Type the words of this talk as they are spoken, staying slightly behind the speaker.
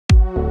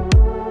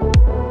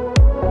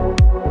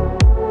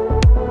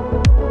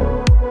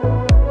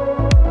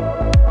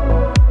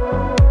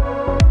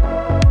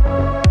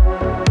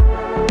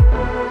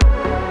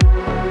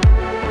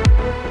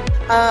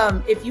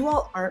If you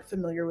all aren't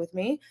familiar with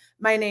me,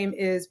 my name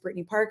is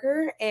Brittany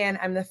Parker, and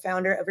I'm the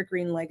founder of A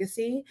Green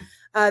Legacy.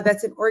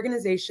 That's an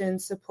organization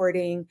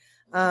supporting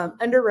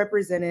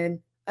underrepresented,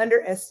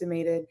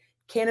 underestimated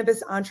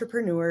cannabis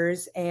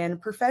entrepreneurs and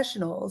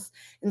professionals.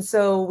 And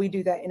so we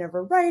do that in a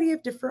variety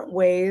of different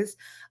ways.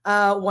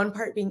 One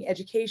part being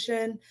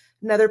education,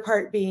 another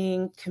part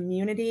being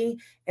community,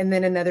 and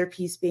then another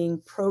piece being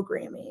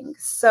programming.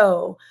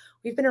 So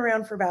we've been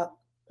around for about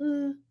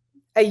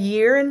a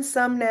year and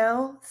some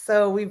now.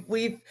 So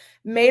we've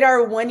made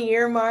our 1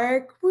 year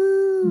mark.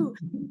 Woo!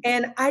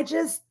 And I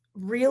just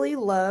really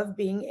love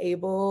being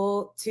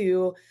able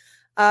to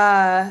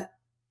run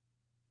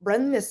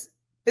this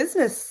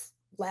business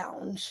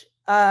lounge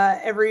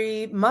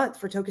every month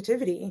for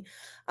Tokeativity.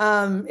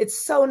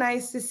 It's so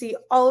nice to see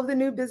all of the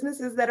new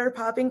businesses that are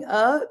popping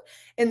up.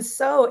 And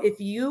so if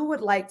you would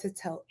like to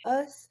tell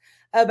us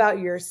about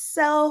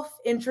yourself,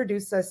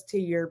 introduce us to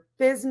your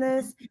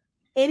business,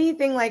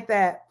 anything like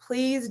that,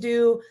 please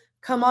do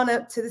come on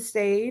up to the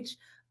stage.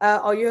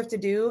 All you have to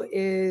do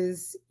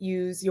is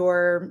use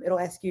it'll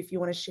ask you if you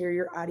want to share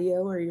your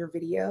audio or your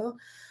video.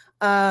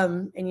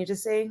 And you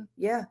just say,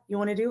 yeah, you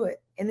want to do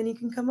it. And then you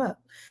can come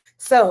up.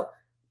 So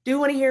do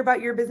want to hear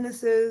about your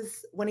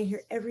businesses, want to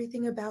hear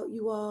everything about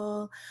you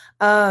all.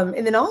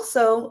 And then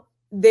also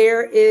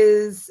there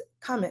is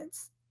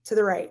comments to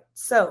the right.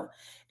 So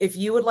if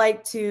you would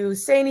like to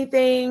say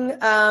anything,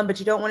 but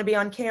you don't want to be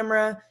on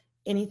camera,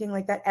 anything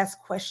like that, ask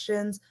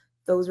questions.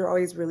 Those are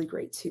always really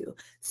great too.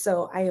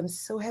 So I am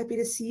so happy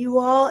to see you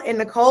all. And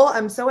Nicole,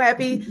 I'm so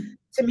happy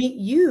to meet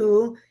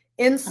you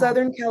in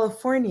Southern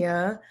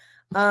California,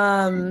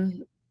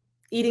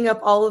 eating up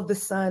all of the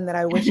sun that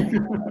I wish I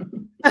had.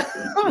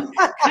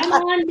 Come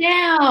on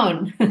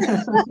down.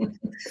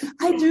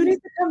 I do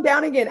need to come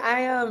down again. I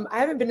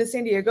haven't been to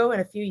San Diego in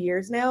a few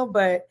years now,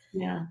 but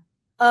yeah.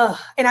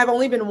 And I've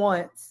only been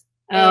once.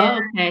 Oh,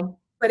 okay.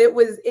 But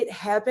it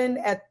happened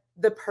at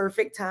the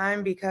perfect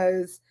time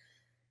because,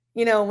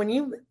 you know, when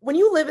you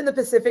live in the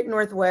Pacific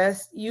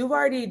Northwest, you've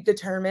already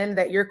determined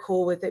that you're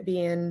cool with it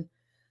being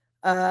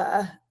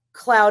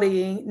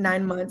cloudy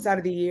 9 months out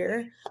of the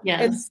year.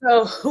 Yes. And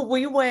so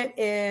we went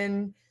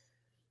in,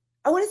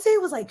 I want to say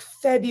it was like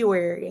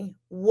February.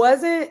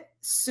 Wasn't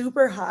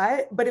super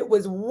hot, but it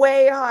was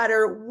way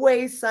hotter,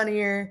 way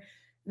sunnier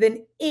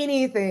than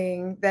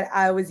anything that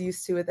I was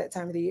used to at that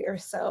time of the year.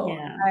 So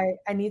yeah.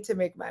 I need to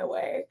make my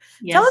way.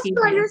 Yes, Tell us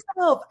about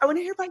yourself. I want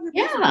to hear about your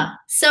business. Yeah.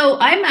 So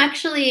I'm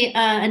actually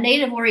a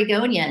native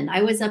Oregonian.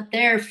 I was up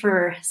there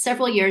for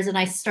several years and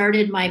I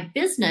started my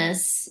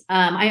business.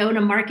 I own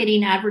a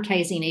marketing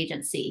advertising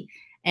agency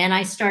and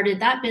I started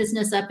that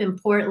business up in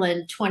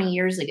Portland 20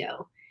 years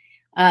ago.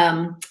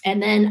 And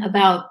then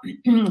about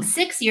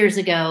 6 years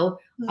ago,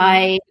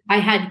 I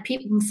had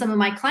people, some of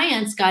my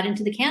clients got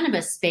into the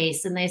cannabis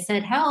space and they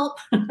said, help.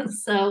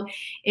 So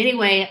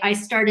anyway, I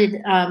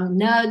started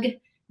Nug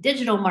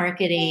digital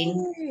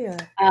marketing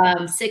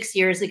 6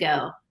 years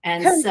ago.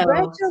 And so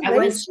I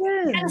was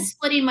kind of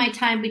splitting my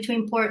time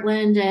between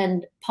Portland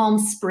and Palm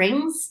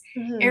Springs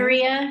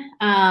area.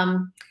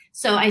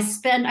 So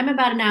I'm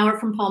about an hour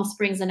from Palm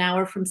Springs, an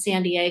hour from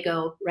San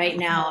Diego right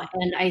now.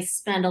 And I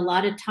spend a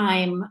lot of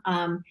time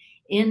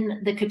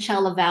in the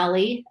Coachella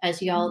Valley.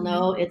 As you all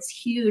know, it's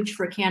huge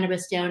for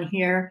cannabis down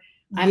here.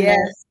 I'm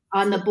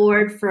on the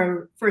board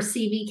for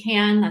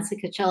CVCAN, that's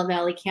the Coachella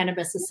Valley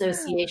Cannabis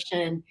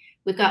Association.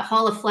 We've got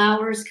Hall of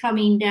Flowers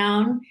coming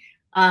down.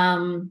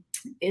 And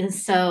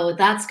so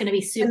that's going to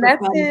be super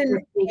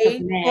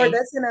fun.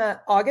 That's in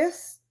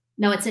August?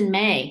 No, it's in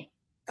May.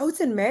 Oh, it's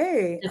in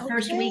May. The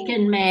first week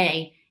in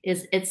May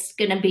it's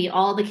going to be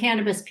all the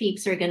cannabis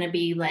peeps are going to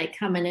be like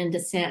coming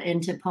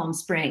into Palm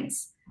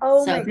Springs.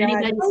 Oh, so my if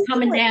anybody's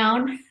coming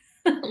down,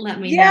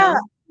 let me know.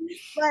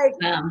 Like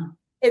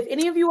if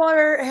any of you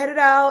are headed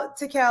out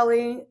to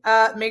Cali,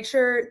 make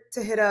sure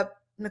to hit up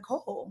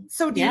Nicole.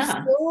 So do you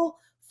still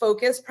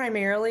focus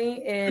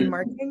primarily in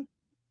marketing?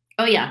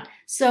 Oh yeah.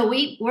 So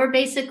we're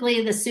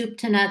basically the soup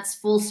to nuts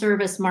full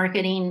service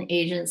marketing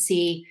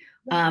agency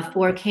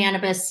for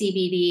cannabis,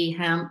 CBD,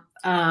 hemp,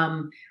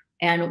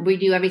 and we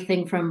do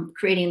everything from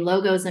creating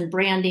logos and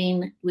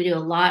branding. We do a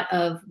lot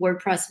of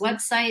WordPress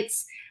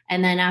websites.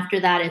 And then after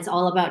that, it's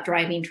all about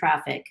driving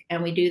traffic.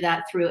 And we do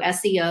that through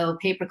SEO,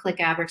 pay-per-click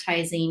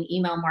advertising,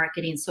 email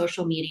marketing,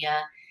 social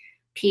media,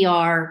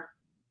 PR,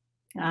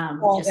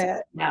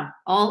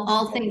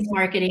 all things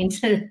marketing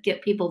to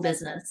get people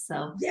business.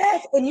 So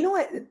yes. And you know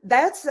what?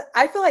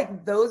 I feel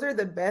like those are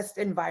the best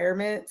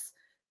environments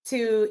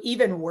to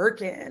even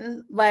work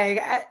in.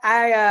 Like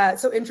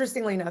so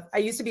interestingly enough, I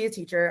used to be a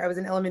teacher. I was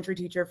an elementary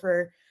teacher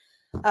for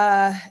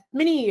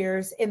many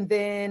years. And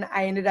then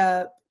I ended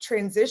up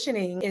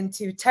transitioning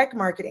into tech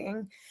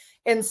marketing.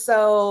 And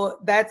so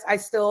I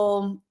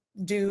still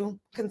do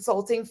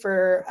consulting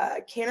for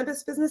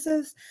cannabis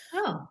businesses.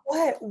 Oh.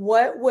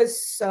 What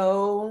was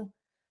so,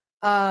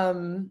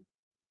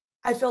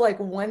 I feel like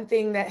one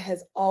thing that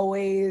has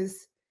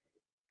always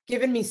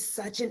given me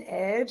such an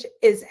edge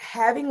is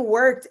having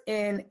worked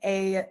in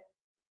a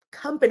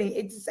company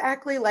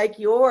exactly like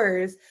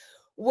yours,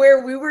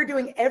 where we were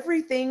doing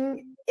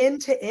everything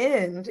end to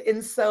end.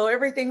 And so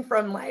everything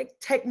from like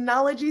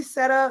technology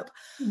setup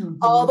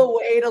all the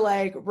way to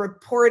like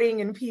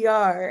reporting and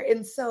PR.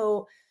 And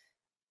so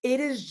it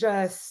is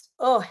just,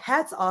 oh,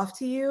 hats off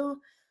to you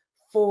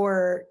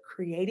for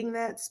creating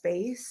that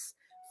space,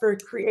 for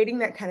creating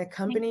that kind of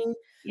company.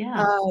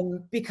 Yeah.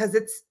 Because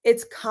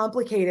it's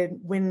complicated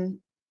when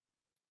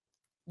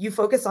you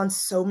focus on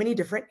so many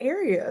different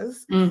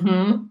areas.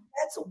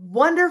 That's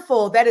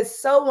wonderful. That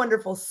is so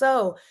wonderful.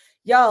 So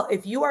y'all,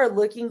 if you are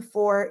looking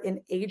for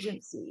an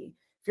agency,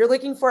 if you're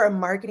looking for a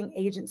marketing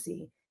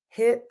agency,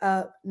 hit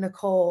up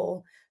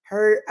Nicole.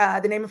 Her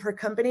the name of her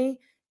company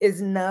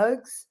is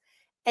Nugs,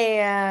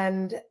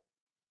 and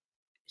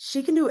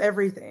she can do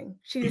everything.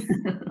 She's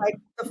like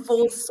the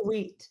full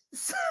suite.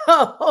 So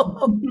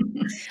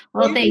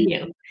well, thank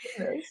you.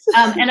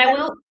 And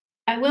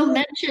I will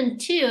mention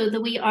too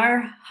that we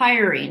are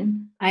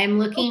hiring. I am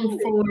looking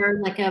for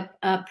like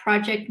a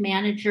project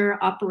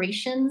manager,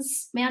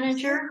 operations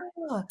manager.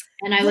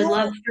 And I would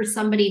love for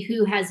somebody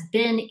who has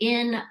been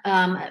in,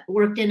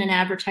 worked in an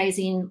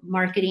advertising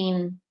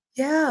marketing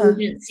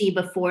agency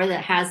before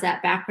that has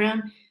that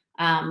background,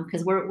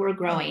 because we're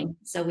growing.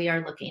 So we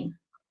are looking.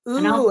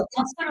 And I'll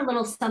put a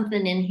little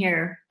something in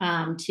here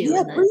too.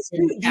 Yeah, please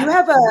do. Do you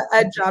have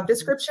a job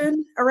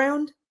description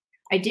around?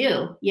 I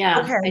do. Yeah.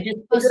 Okay. I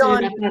just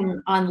posted it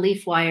up on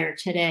LeafWire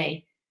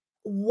today.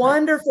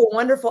 Wonderful,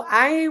 wonderful.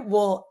 I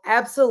will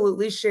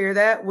absolutely share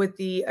that with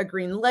the A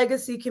Green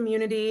Legacy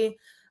community.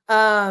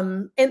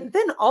 And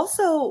then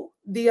also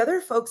the other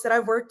folks that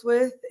I've worked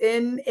with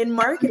in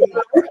marketing.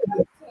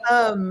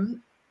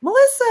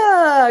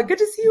 Melissa, good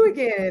to see you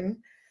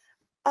again.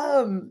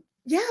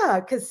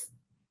 Yeah, because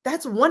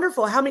that's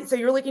wonderful. So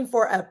you're looking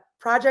for a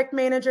project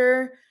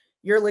manager,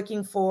 you're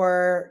looking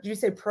for, did you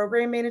say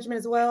program management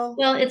as well?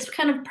 Well, it's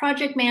kind of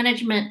project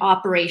management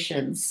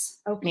operations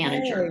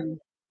manager.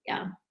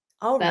 Yeah.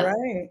 All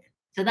right.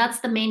 So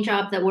that's the main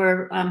job that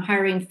we're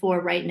hiring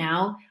for right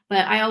now.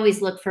 But I always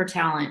look for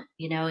talent,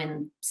 you know,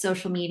 in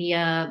social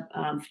media,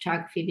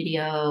 photography,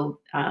 video,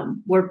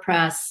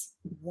 WordPress.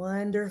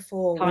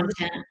 Wonderful.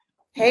 Content.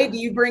 Hey, do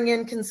you bring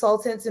in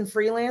consultants and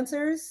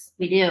freelancers?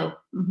 We do.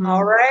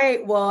 All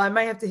right. Well, I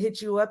might have to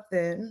hit you up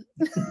then.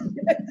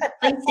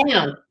 Thank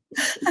you.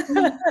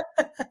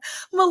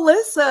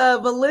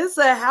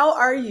 Melissa, how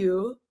are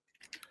you?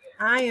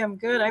 I am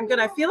good. I'm good.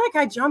 I feel like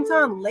I jumped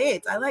on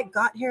late. I like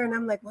got here and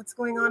I'm like, what's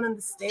going on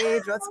the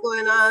stage? What's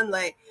going on?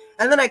 Like,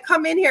 and then I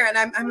come in here and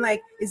I'm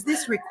like, is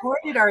this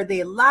recorded? Are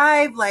they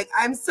live? Like,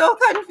 I'm so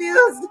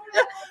confused.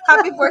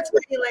 Happy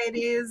 420,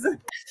 ladies.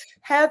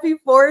 Happy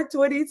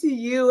 420 to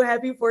you.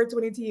 Happy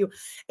 420 to you.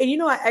 And you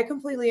know, I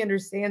completely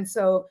understand.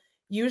 So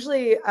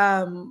usually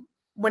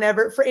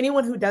whenever, for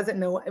anyone who doesn't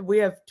know, we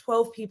have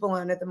 12 people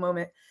on at the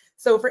moment.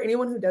 So for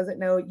anyone who doesn't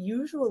know,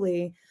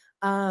 usually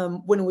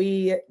when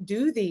we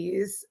do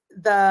these,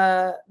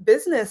 the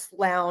business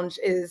lounge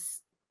is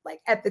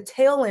like at the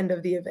tail end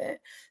of the event.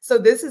 So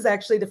this is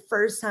actually the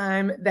first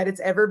time that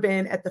it's ever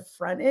been at the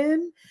front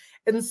end.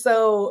 And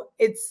so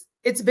it's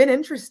been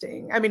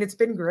interesting. I mean, it's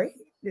been great.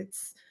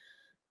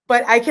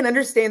 But I can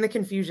understand the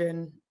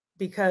confusion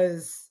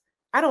because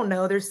I don't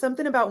know, there's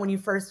something about when you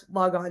first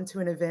log on to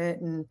an event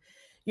and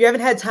you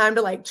haven't had time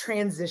to like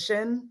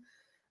transition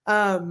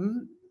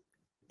in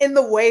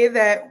the way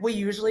that we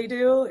usually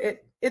do.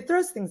 It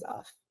throws things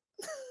off.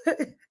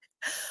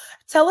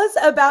 Tell us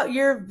about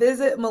your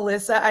visit,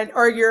 Melissa,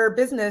 or your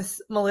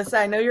business, Melissa.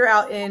 I know you're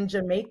out in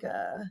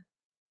Jamaica.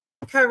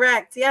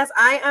 Correct. Yes,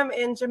 I am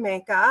in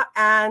Jamaica,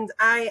 and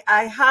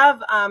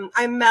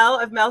I'm Mel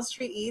of Mel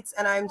Street Eats,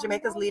 and I'm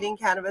Jamaica's leading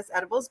cannabis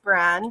edibles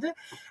brand.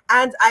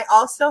 And I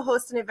also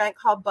host an event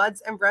called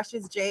Buds and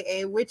Brushes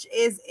JA, which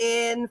is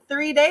in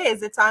 3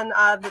 days. It's on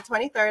the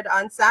 23rd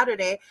on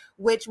Saturday,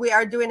 which we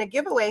are doing a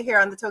giveaway here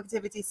on the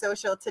Tokeativity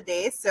social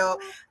today. So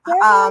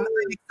I'm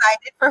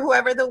excited for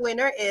whoever the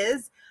winner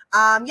is.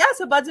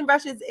 So Buds and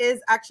Brushes is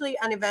actually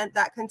an event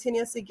that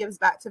continuously gives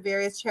back to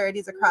various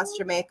charities across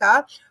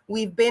Jamaica.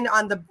 We've been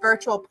on the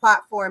virtual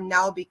platform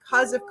now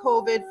because of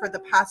COVID for the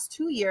past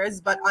 2 years,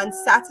 but on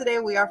Saturday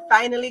we are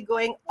finally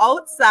going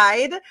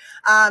outside.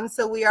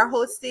 So we are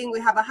hosting, we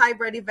have a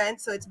hybrid event,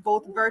 so it's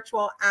both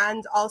virtual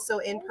and also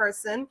in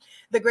person.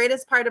 The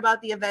greatest part about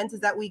the event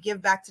is that we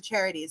give back to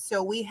charities.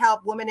 So we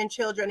help women and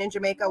children in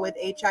Jamaica with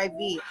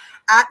HIV,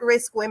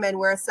 at-risk women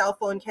where a cell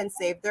phone can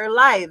save their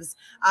lives.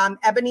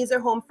 Ebenezer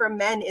Home for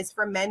Men is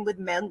for men with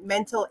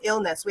mental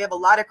illness. We have a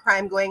lot of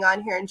crime going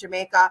on here in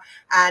Jamaica,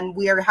 and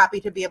we are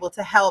happy to be able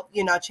to help,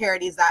 you know,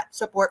 charities that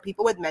support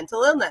people with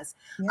mental illness.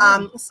 So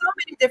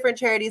many different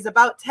charities,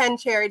 about 10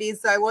 charities.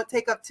 So I won't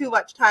take up too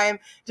much time.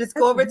 Just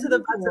go over to the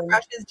Buds and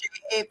Brushes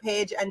JA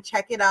page and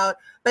check it out.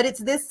 But it's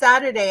this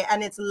Saturday,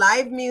 and it's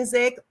live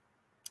music,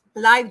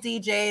 live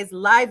DJs,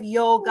 live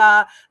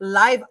yoga,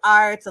 live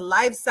art,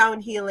 live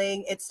sound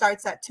healing. It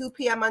starts at 2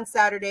 p.m. on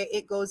Saturday.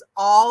 It goes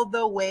all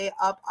the way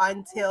up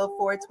until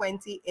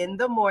 4:20 in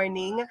the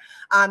morning.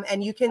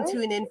 And you can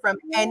tune in from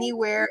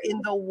anywhere in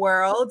the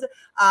world.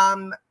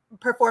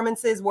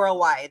 performances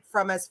worldwide,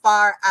 from as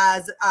far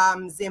as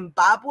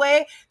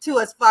Zimbabwe to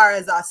as far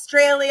as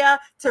Australia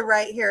to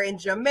right here in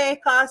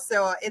Jamaica.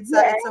 So it's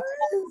a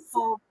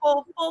full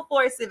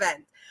force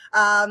event.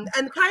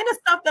 And kind of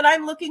stuff that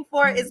I'm looking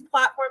for is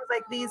platforms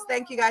like these.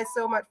 Thank you guys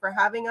so much for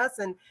having us,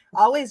 and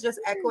always just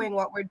echoing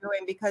what we're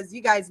doing, because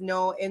you guys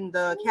know in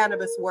the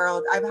cannabis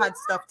world, I've had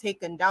stuff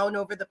taken down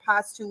over the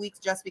past 2 weeks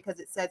just because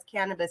it says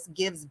cannabis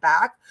gives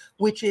back,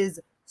 which is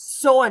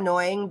so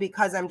annoying,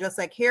 because I'm just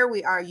like, here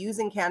we are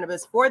using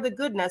cannabis for the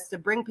goodness to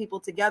bring people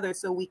together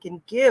so we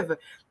can give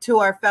to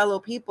our fellow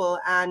people.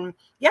 And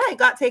yeah, it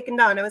got taken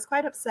down. I was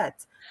quite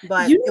upset,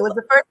 but it was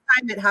the first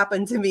time it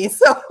happened to me.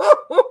 So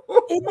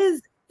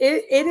it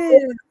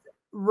is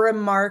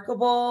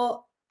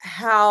remarkable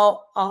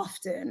how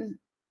often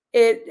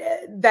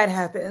that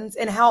happens,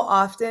 and how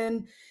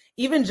often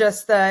even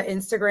just the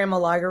Instagram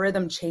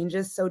algorithm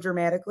changes so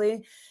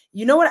dramatically.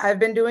 You know what I've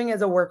been doing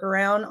as a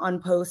workaround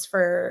on posts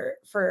for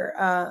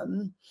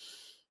on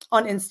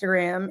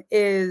Instagram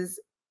is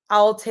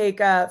I'll take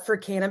for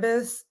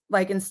cannabis,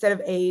 like instead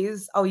of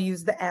A's, I'll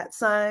use the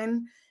 @,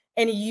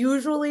 and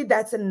usually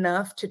that's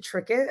enough to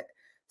trick it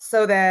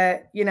so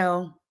that, you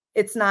know,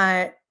 it's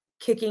not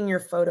kicking your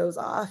photos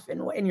off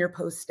and your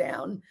posts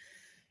down.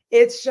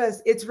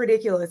 It's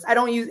ridiculous. I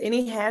don't use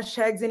any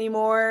hashtags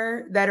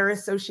anymore that are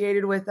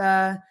associated with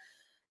that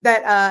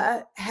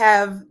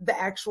have the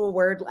actual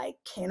word like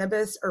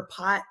cannabis or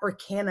pot or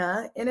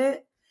canna in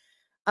it,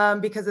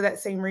 because of that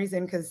same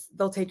reason, because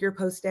they'll take your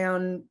post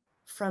down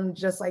from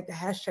just like the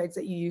hashtags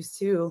that you use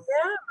too.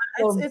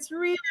 Yeah, it's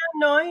really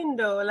annoying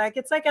though. Like,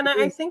 it's like, and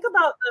I think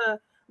about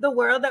the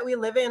world that we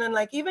live in, and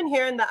like even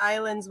here in the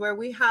islands where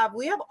we have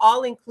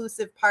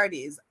all-inclusive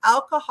parties,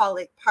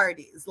 alcoholic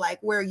parties, like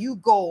where you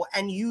go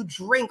and you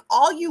drink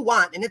all you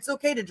want, and it's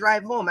okay to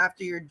drive home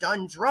after you're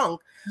done drunk.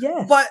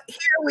 Yes. But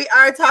here we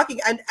are talking,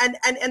 and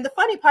the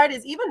funny part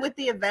is, even with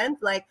the event,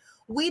 like,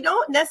 we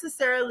don't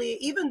necessarily,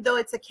 even though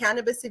it's a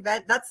cannabis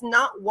event, that's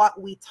not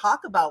what we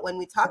talk about when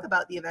we talk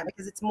about the event,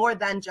 because it's more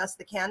than just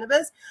the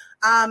cannabis.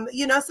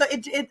 You know, so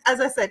it as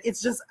I said,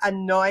 it's just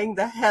annoying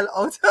the hell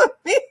out of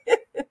me.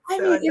 I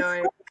mean,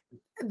 annoying.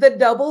 The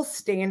double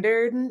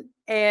standard, and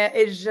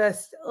it's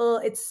just,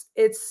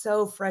 it's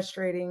so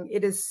frustrating.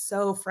 It is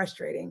so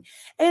frustrating.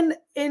 And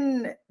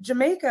in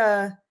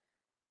Jamaica,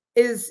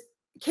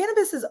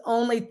 cannabis is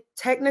only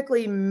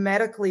technically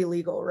medically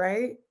legal,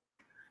 right?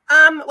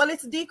 Well,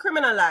 it's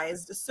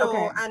decriminalized, so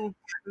okay. And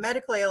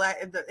medically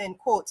in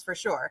quotes for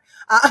sure,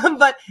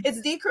 but it's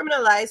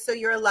decriminalized, so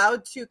you're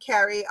allowed to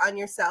carry on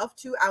yourself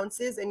 2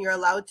 ounces, and you're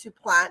allowed to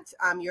plant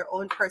your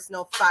own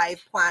personal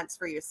 5 plants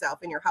for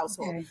yourself in your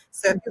household. Okay.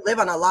 So if you live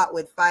on a lot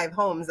with 5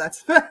 homes,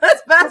 that's 5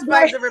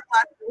 different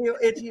plants.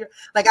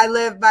 Like, I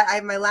live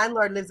my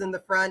landlord lives in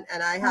the front,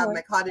 and I have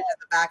my cottage at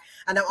the back,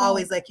 and I'm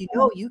always like, you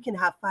know, you can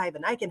have 5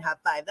 and I can have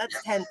 5.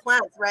 That's 10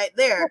 plants right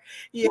there,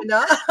 you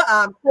know.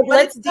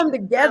 Let's come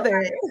together.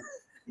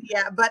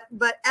 Yeah,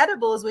 but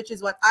edibles, which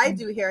is what I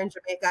do here in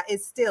Jamaica,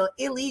 is still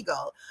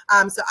illegal.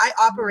 So I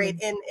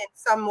operate in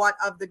somewhat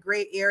of the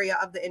gray area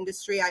of the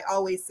industry. I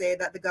always say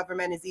that the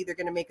government is either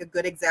going to make a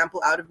good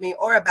example out of me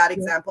or a bad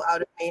example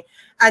out of me.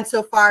 And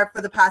so far,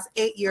 for the past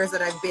 8 years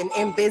that I've been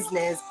in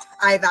business,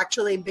 I've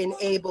actually been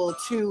able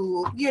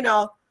to, you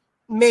know,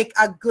 make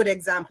a good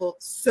example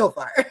so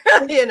far,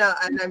 you know,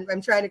 and I'm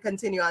trying to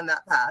continue on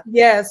that path.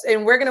 Yes,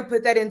 and we're going to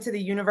put that into the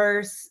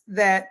universe,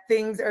 that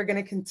things are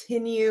going to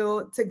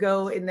continue to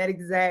go in that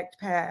exact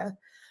path.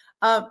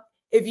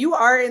 If you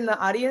are in the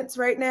audience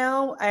right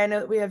now, I know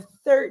that we have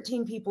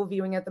 13 people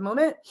viewing at the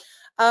moment.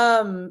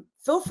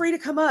 Feel free to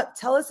come up.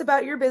 Tell us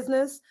about your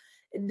business.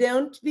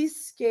 Don't be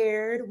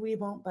scared. We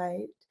won't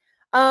bite.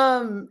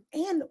 And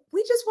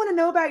we just want to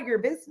know about your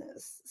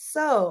business.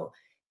 So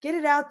get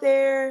it out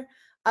there.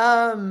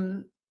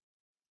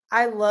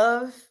 I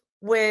love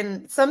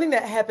when something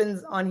that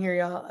happens on here,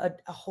 y'all,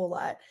 a whole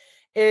lot,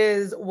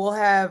 is we'll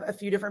have a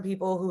few different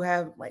people who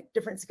have like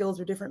different skills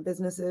or different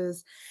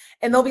businesses,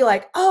 and they'll be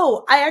like,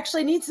 oh, I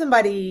actually need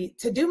somebody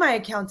to do my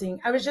accounting.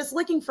 I was just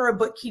looking for a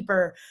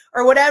bookkeeper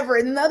or whatever.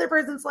 And the other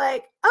person's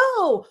like,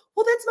 oh,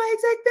 well, that's my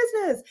exact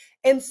business.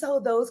 And so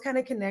those kind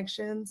of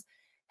connections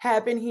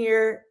happen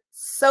here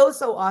so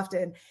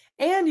often.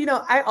 And, you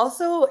know, I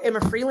also am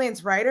a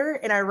freelance writer,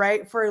 and I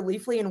write for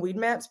Leafly and Weed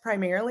Maps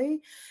primarily.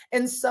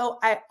 And so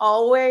I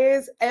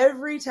always,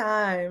 every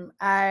time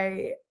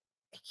I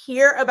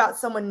hear about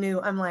someone new,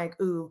 I'm like,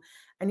 ooh,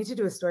 I need to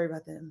do a story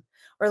about them.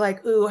 Or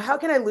like, ooh, how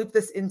can I loop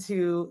this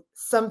into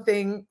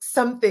something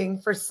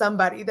for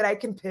somebody that I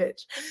can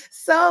pitch?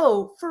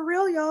 So for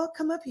real, y'all,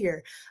 come up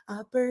here.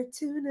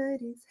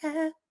 Opportunities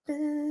happen.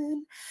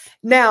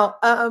 Now,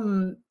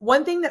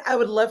 one thing that I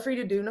would love for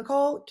you to do,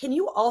 Nicole, do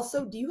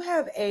you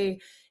have a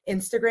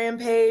Instagram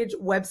page,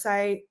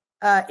 website,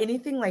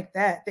 anything like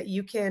that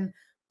you can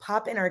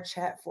pop in our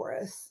chat for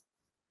us?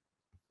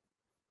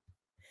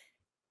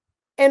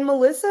 And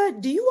Melissa,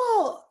 you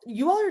all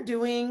are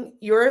doing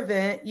your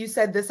event, you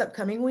said, this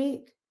upcoming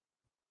week?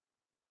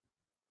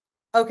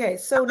 Okay,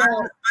 so now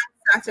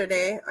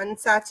on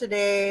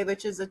Saturday,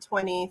 which is the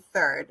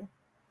 23rd.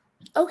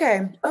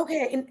 Okay.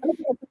 Okay.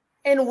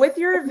 And with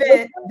your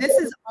event, this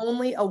is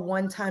only a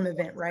one-time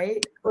event,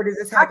 right? Or does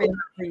this happen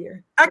every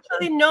year?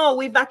 Actually, no,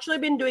 we've actually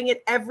been doing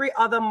it every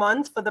other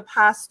month for the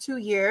past 2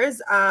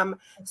 years.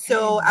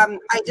 So I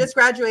just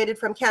graduated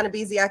from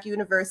Cannabis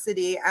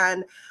University,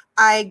 and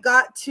I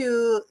got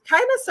to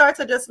kind of sort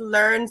of just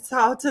learn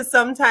how to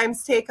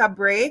sometimes take a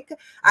break.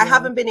 I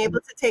haven't been able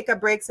to take a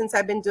break since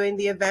I've been doing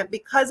the event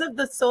because of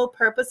the sole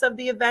purpose of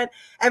the event.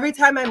 Every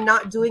time I'm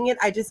not doing it,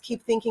 I just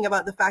keep thinking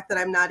about the fact that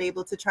I'm not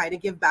able to try to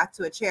give back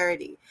to a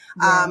charity.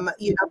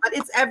 You know, but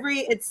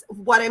it's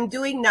what I'm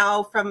doing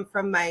now from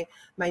my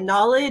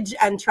knowledge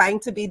and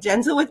trying to be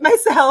gentle with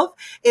myself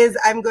is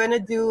I'm going to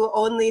do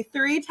only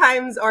 3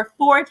 times or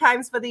 4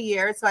 times for the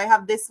year. So I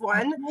have this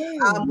one,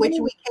 which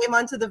we came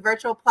onto the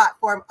virtual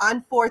platform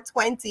on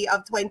 4/20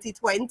 of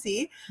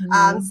 2020.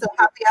 So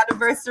happy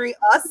anniversary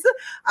us.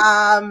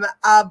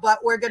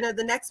 But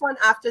the next one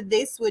after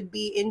this would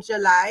be in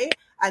July.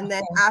 And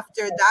then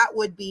after that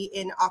would be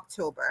in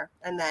October.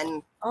 And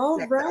then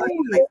and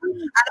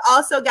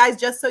also, guys,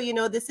 just so you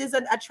know, this is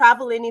a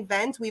traveling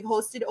event. We've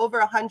hosted over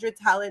 100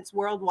 talents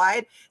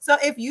worldwide. So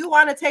if you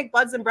want to take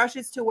buds and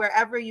brushes to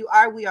wherever you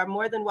are, we are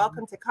more than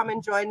welcome to come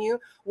and join you.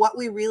 What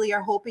we really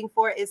are hoping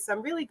for is some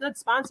really good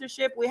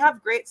sponsorship. We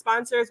have great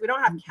sponsors. We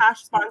don't have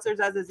cash sponsors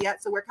as of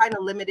yet, so we're kind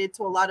of limited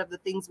to a lot of the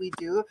things we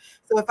do.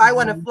 So if I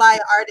want to fly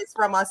artists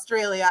from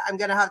Australia, I'm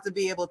going to have to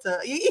be able to,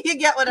 you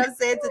get what I'm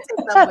saying, to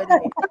take them with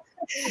me.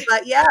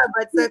 But yeah,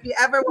 so if you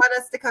ever want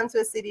us to come to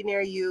a city near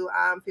you,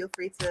 feel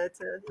free to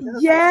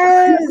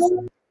yes.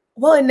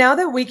 Well, and now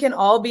that we can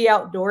all be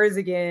outdoors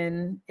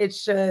again,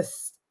 it's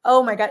just,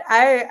 oh my God.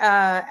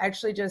 I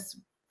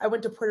I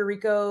went to Puerto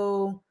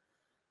Rico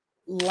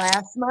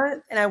last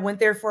month, and I went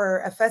there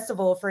for a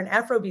festival, for an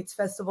Afrobeats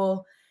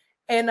festival.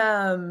 And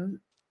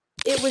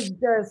it was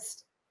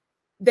just,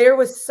 there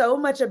was so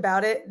much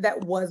about it that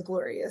was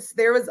glorious.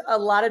 There was a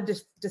lot of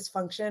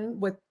dysfunction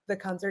with the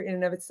concert in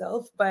and of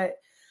itself, but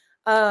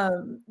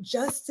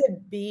just to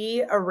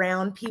be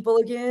around people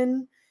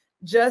again,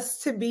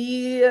 just to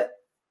be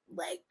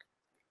like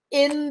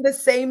in the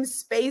same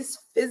space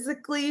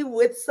physically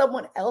with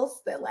someone else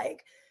that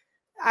like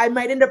I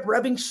might end up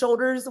rubbing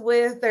shoulders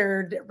with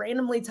or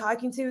randomly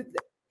talking to.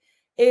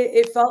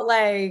 It felt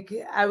like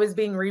I was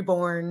being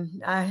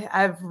reborn.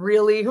 I've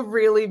really,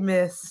 really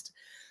missed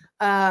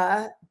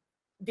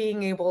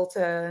being able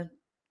to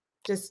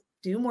just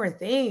do more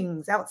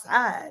things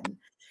outside.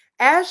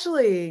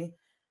 Ashley,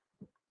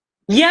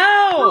 Yo,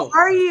 how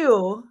are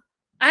you?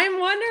 I'm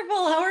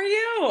wonderful. How are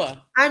you?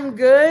 I'm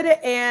good,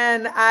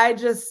 and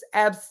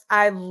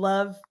I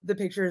love the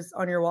pictures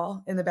on your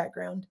wall in the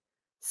background.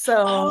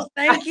 So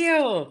thank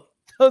you.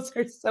 Those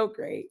are so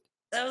great.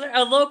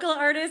 A local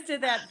artist did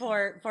that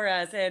for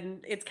us,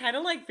 and it's kind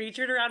of like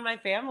featured around my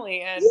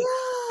family and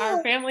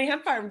our family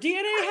hemp farm,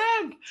 DNA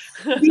Hemp.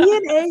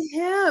 DNA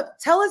Hemp.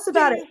 Tell us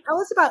about it. Tell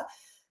us about,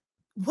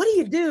 what do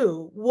you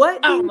do?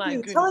 What do you do?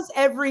 Goodness. Tell us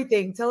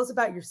everything. Tell us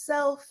about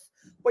yourself,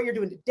 what you're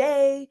doing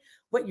today,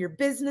 what your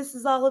business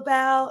is all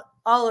about,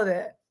 all of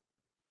it.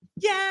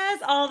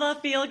 Yes, all the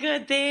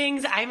feel-good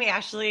things. I'm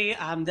Ashley.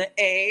 I'm the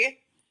A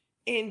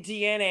in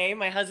DNA.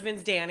 My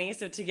husband's Danny,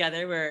 so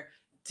together we're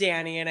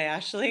Danny and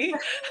Ashley.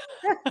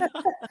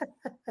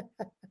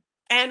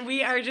 And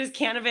we are just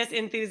cannabis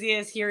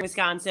enthusiasts here in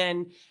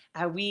Wisconsin.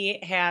 We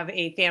have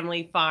a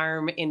family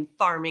farm in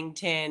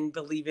Farmington,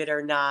 believe it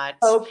or not.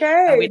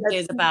 Okay. Which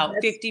is about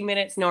 50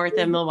 minutes north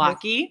of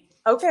Milwaukee.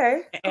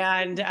 Okay.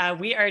 And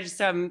we are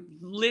just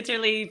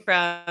literally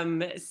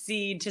from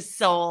seed to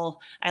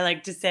soul, I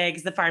like to say,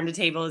 because the farm to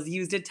table is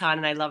used a ton,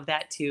 and I love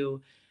that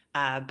too.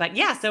 But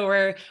yeah, so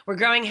we're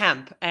growing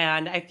hemp,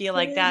 and I feel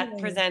like that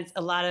presents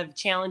a lot of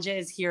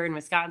challenges here in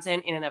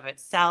Wisconsin in and of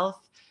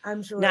itself.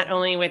 I'm sure. Not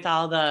only with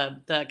all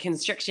the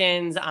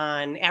constrictions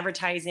on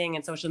advertising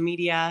and social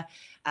media,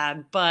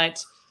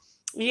 but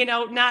you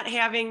know, not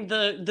having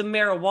the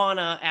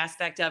marijuana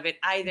aspect of it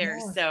either.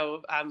 Yeah.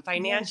 So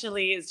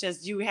financially, it's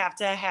just you have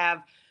to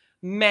have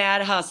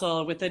mad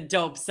hustle with a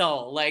dope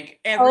soul.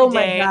 Like every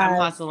day, I'm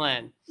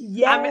hustling.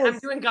 Yes. I'm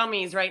doing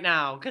gummies right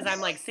now because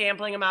I'm like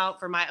sampling them out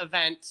for my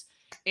event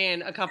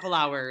in a couple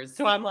hours.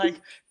 So I'm like,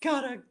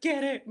 gotta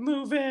get it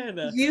moving.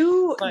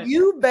 You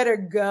better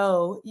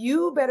go.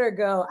 You better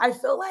go. I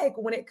feel like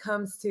when it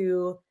comes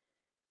to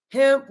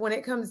hemp, when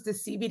it comes to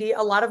CBD,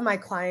 a lot of my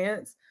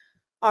clients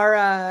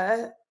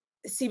are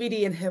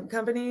CBD and hemp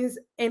companies,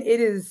 and it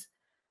is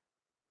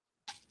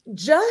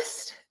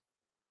just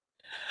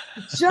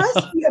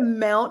the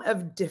amount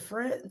of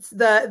difference,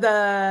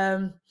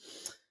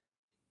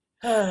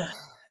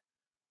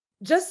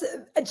 just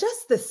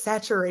the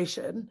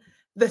saturation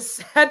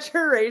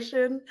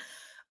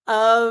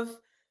of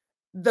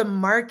the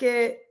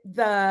market,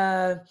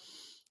 the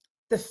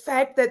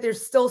fact that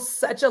there's still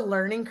such a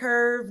learning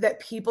curve that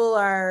people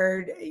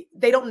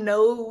they don't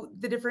know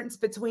the difference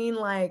between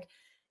like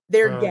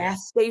their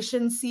gas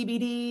station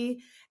CBD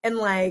and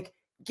like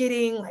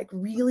getting like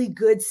really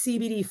good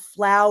CBD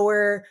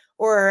flower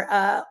or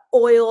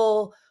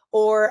oil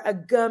or a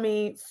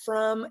gummy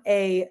from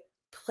a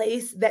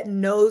place that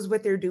knows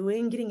what they're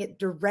doing, getting it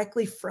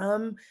directly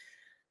from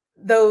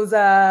those,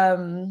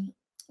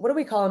 what do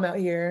we call them out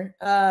here?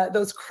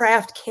 Those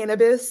craft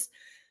cannabis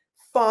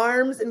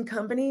farms and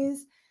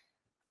companies.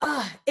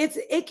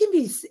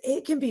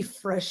 It can be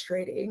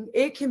frustrating.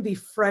 It can be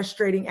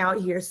frustrating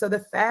out here. So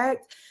the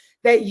fact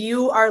that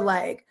you are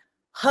like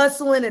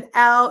hustling it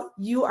out,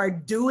 you are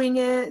doing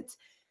it,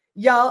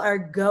 y'all are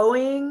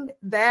going,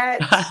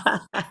 that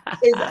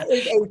is a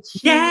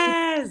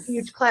huge,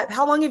 huge clap.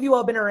 How long have you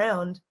all been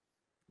around?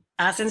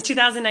 Since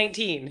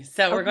 2019.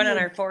 So we're going on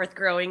our 4th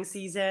growing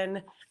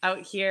season out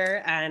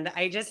here. And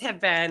I just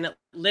have been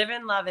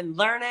living, loving,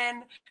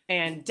 learning,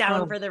 and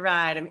down for the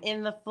ride. I'm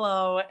in the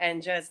flow,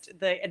 and just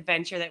the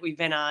adventure that we've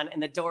been on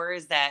and the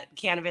doors that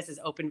cannabis has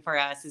opened for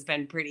us has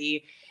been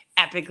pretty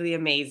epically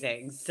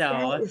amazing.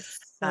 So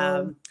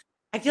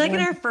I feel like in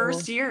our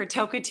first year,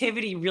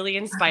 Tokeativity really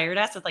inspired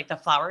us with like the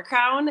flower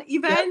crown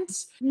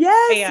event.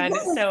 And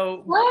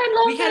so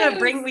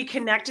we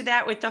connected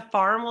that with the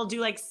farm. We'll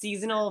do like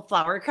seasonal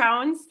flower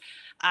crowns.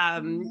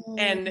 And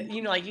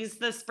like use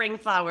the spring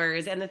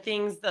flowers and the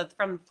things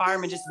from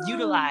farm and just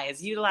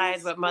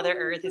utilize what Mother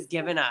Earth has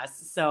given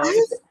us. So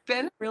it's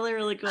been really,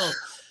 really cool.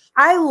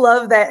 I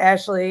love that,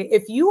 Ashley.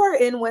 If you are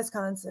in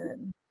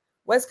Wisconsin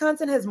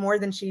has more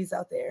than she's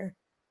out there,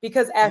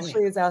 because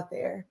Ashley is out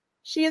there.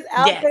 She is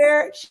out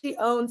there. She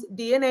owns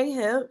DNA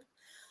Hemp.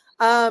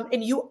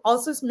 And you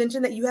also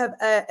mentioned that you have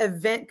an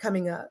event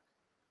coming up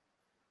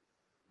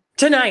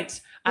tonight.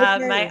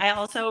 I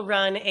also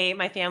run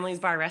my family's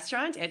bar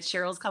restaurant at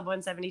Cheryl's Club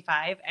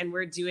 175, and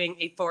we're doing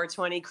a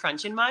 420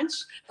 Crunch and Munch.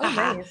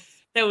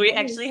 Nice. So we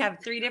actually have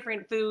 3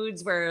 different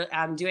foods. We're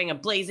doing a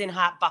blazing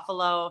hot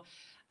buffalo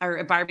or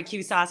a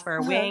barbecue sauce for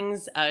our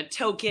wings, a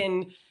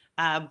token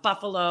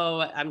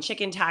buffalo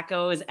chicken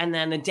tacos, and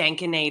then the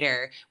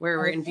Dankinator, where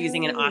we're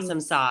infusing an awesome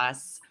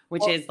sauce,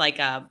 which is like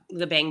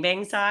the Bang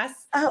Bang sauce.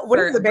 What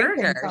is the Bang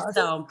Bang sauce?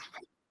 So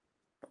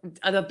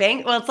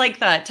it's like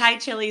the Thai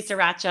chili,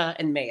 sriracha,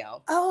 and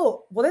mayo.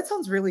 Oh, well, that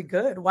sounds really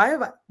good. Why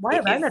have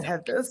I not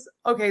had this?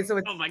 Okay, so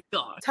it's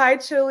Thai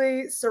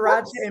chili,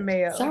 sriracha, and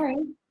mayo. Sorry.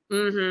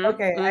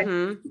 Okay,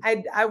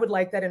 I would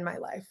like that in my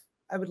life.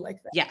 I would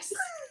like that. Yes.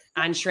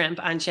 On shrimp,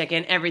 on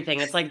chicken,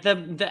 everything. It's like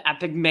the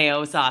epic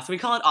mayo sauce. We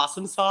call it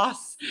awesome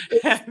sauce.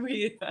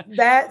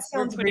 That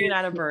sounds we're putting it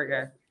on a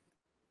burger.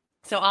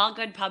 So all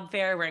good pub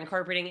fare, we're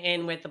incorporating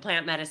in with the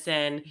plant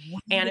medicine.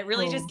 And it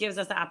really just gives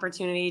us the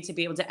opportunity to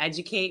be able to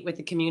educate with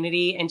the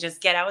community and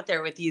just get out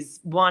there with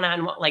these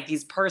one-on-one, like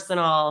these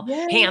personal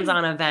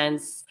hands-on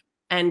events,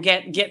 and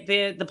get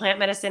the plant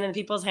medicine in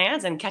people's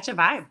hands and catch a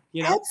vibe,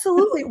 you know?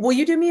 Absolutely. Will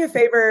you do me a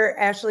favor,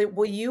 Ashley?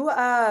 Will you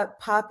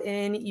pop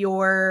in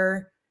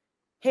your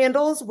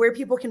handles where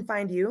people can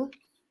find you?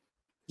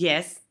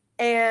 Yes.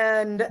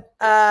 And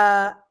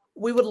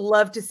we would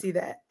love to see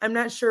that. I'm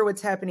not sure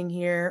what's happening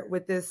here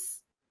with this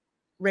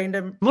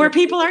random. More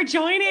people are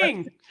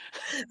joining.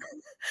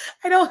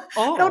 I don't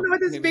know what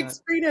this big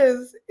screen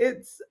is.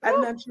 I'm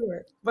not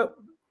sure, but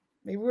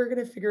maybe we're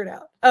gonna figure it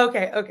out.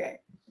 Okay.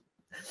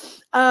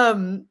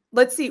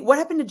 Let's see. What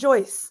happened to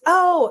Joyce?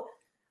 Oh,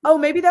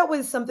 maybe that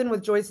was something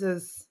with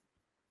Joyce's.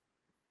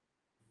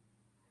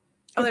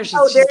 There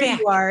back.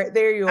 You are.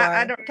 There you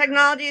are.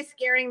 Technology is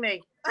scaring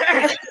me.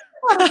 Sorry.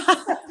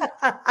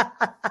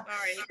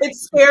 It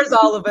scares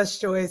all of us,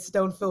 Joyce.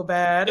 Don't feel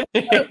bad.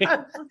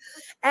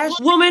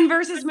 Ashley, woman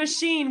versus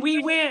machine. We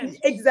win.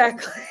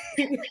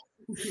 Exactly.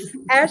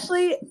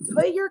 Ashley,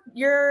 put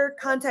your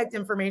contact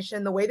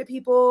information, the way that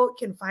people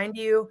can find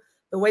you,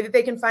 the way that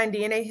they can find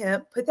DNA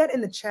Hemp, put that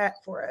in the chat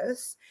for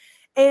us.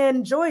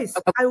 And Joyce,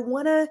 I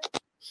want to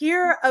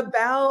hear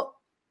about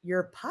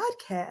your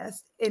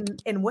podcast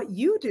and what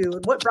you do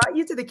and what brought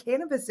you to the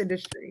cannabis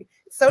industry.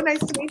 It's so nice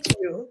to meet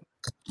you.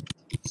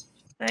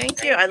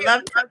 Thank you. I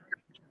love.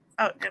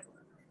 I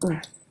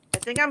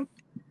think I'm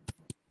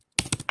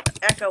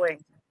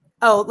echoing.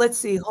 Oh, let's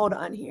see. Hold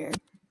on here.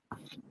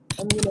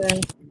 I'm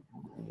gonna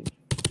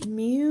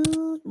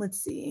mute. Let's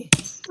see.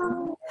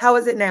 How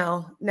is it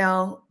now?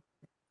 Now.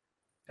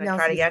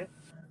 Try it again.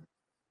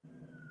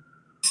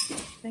 I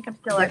think I'm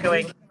still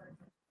echoing.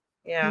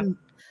 Yeah.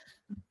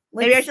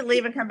 Maybe I should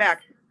leave and come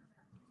back.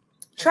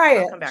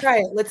 Try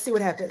it. Let's see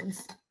what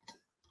happens.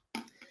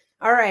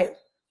 All right.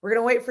 We're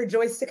going to wait for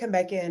Joyce to come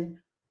back in.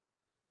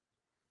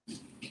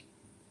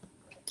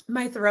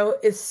 My throat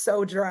is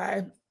so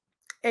dry.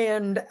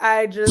 And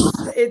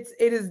it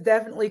is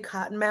definitely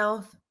cotton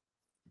mouth.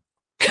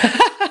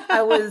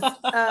 I was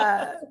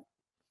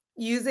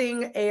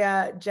using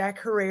a Jack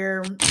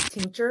Herrera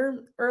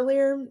tincture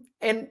earlier,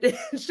 and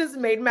it's just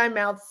made my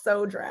mouth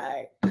so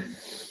dry.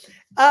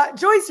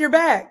 Joyce, you're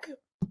back.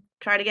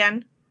 Try it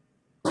again.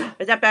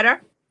 Is that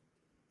better?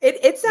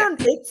 It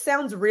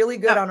sounds really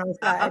good on our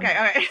side. Okay,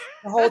 all right.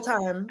 The whole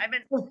time.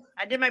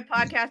 I did my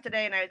podcast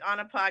today, and I was on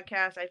a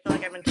podcast. I feel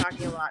like I've been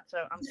talking a lot, so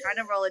I'm trying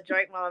to roll a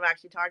joint while I'm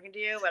actually talking to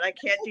you, but I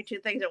can't do 2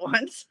 things at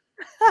once.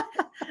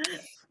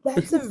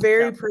 That's a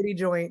very pretty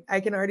joint. I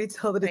can already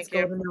tell that it's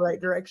going in the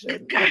right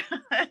direction. So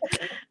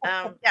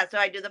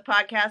I do the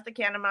podcast, The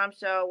Canna Mom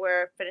Show.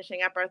 We're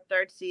finishing up our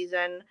 3rd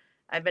season.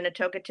 I've been a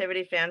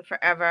Tokeativity fan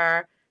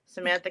forever.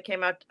 Samantha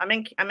came out. I'm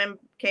in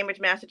Cambridge,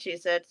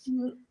 Massachusetts.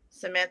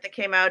 Samantha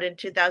came out in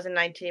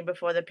 2019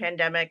 before the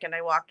pandemic, and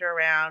I walked her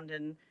around,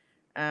 and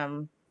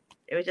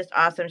it was just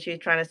awesome. She was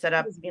trying to set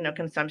up,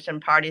 consumption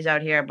parties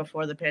out here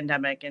before the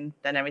pandemic, and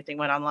then everything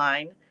went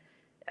online.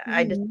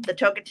 The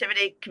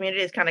Tokeativity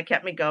community has kind of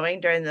kept me going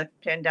during the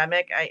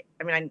pandemic. I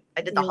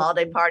did the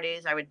holiday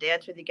parties. I would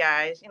dance with you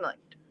guys,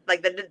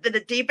 like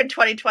the deep in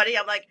 2020.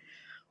 I'm like,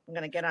 I'm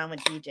going to get on with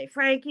DJ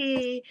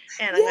Frankie,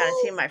 and I'm going to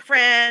see my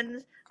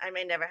friends. I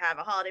may never have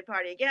a holiday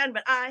party again,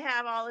 but I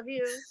have all of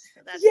you.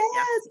 So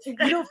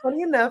Yes.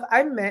 Funny enough,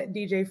 I met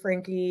DJ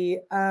Frankie.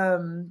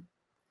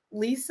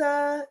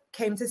 Lisa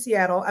came to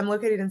Seattle. I'm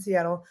located in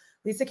Seattle.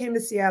 Lisa came to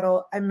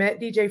Seattle. I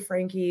met DJ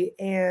Frankie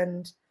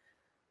and,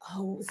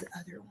 what was the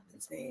other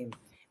woman's name?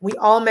 We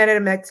all met at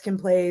a Mexican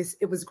place.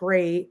 It was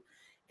great.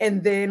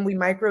 And then we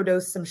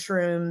microdosed some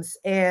shrooms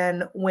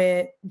and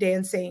went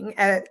dancing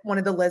at one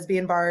of the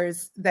lesbian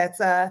bars that's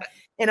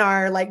in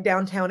our like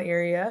downtown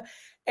area.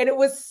 And it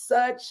was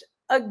such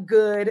a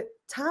good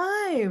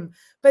time.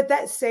 But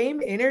that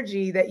same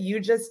energy that you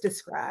just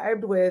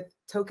described with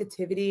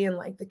Tokeativity and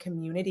like the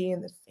community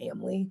and the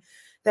family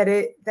that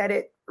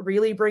it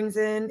really brings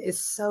in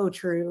is so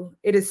true.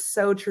 It is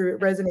so true.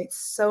 It resonates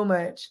so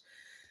much.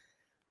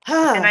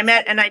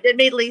 And I did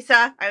meet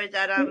Lisa. I was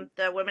at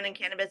the Women in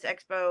Cannabis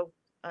Expo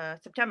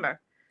September.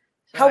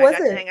 So How was I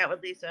got it? to hang out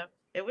with Lisa.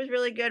 It was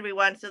really good. We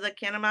won. So the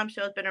Cannamom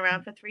show has been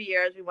around for 3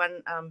 years. We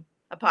won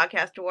a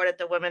podcast award at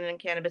the Women in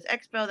Cannabis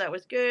Expo. That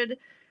was good.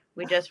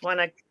 We just won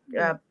a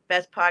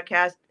best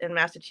podcast in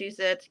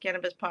Massachusetts,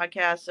 cannabis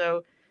podcast.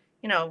 So,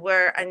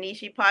 we're a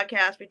niche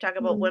podcast. We talk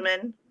about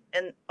women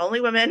and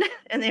only women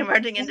in the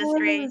emerging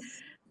industry.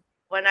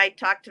 When I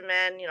talk to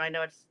men, I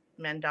know it's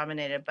men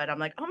dominated, but I'm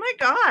like, oh my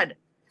God,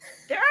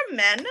 there are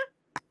men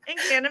in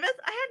cannabis.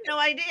 I had no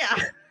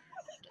idea.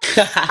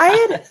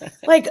 I had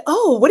like,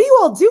 what do you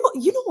all do?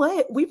 You know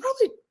what?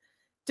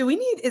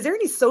 Is there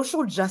any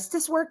social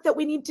justice work that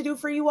we need to do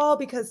for you all?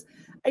 Because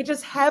I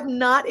just have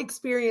not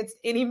experienced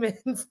any men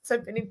since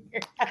I've been in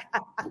here.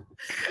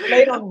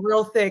 Laid on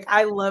real thick.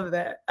 I love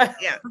that.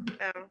 Yeah.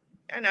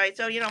 I know.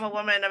 So, I'm a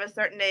woman of a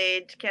certain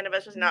age.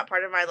 Cannabis was not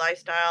part of my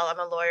lifestyle. I'm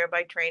a lawyer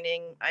by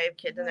training. I have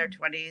kids in their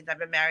 20s. I've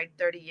been married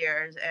 30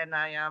 years. And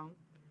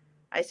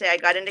I say I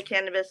got into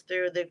cannabis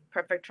through the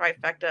perfect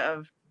trifecta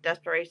of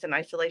desperation,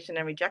 isolation,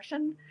 and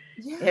rejection.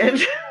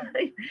 And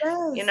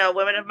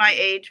women of my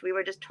age, we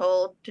were just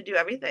told to do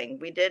everything.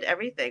 We did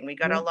everything. We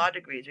got our law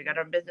degrees, we got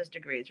our business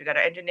degrees, we got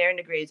our engineering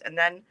degrees, and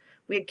then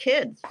we had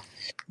kids.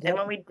 And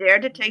when we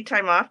dared to take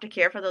time off to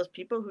care for those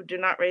people who do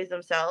not raise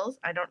themselves,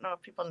 I don't know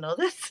if people know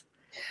this,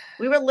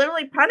 we were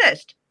literally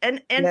punished.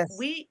 And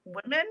we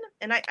women,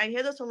 and I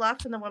hear this a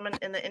lot from the women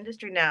in the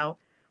industry now,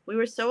 we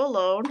were so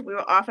alone. We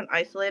were often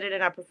isolated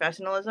in our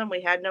professionalism.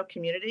 We had no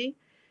community.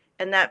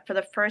 And that for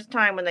the first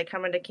time when they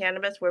come into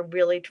cannabis, we're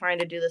really trying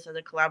to do this as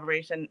a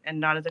collaboration and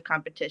not as a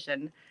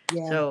competition.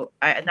 Yeah. So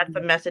that's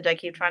the message I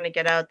keep trying to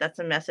get out. That's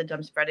the message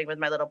I'm spreading with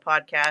my little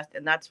podcast.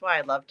 And that's why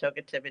I love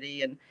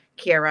Tokeativity and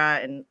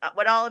Kira and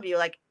what all of you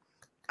like.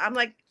 I'm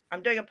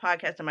doing a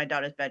podcast in my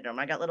daughter's bedroom.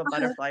 I got little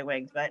butterfly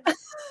wings, but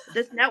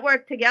this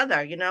network together,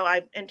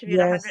 I've interviewed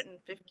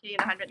 115,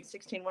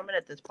 116 women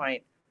at this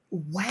point.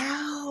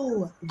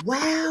 Wow.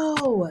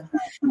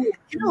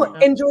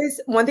 And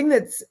Joyce, one thing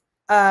that's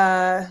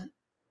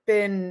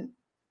been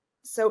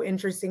so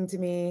interesting to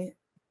me.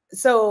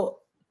 So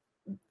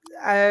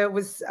I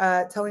was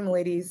telling the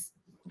ladies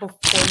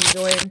before you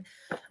joined,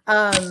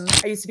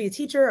 I used to be a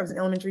teacher. I was an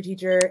elementary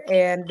teacher,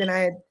 and then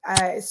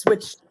I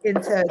switched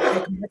into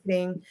tech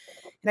marketing,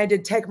 and I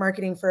did tech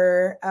marketing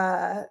for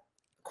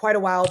quite a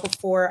while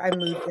before I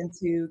moved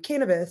into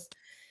cannabis.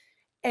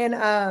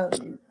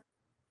 And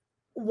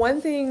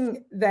one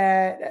thing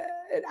that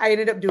I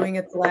ended up doing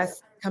at the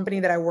last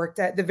company that I worked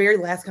at, the very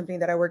last company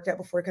that I worked at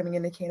before coming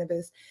into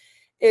cannabis,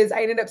 is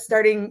I ended up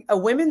starting a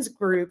women's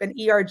group, an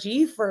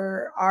ERG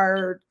for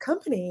our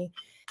company.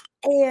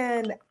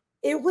 And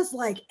it was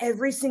like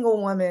every single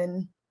one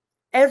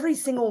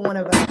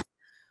of us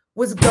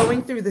was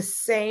going through the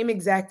same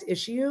exact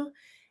issue.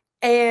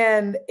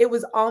 And it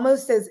was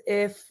almost as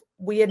if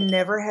we had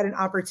never had an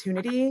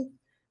opportunity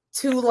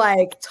to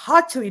like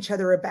talk to each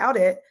other about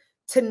it,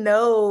 to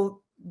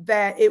know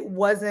that it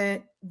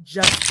wasn't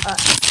just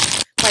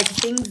us. Like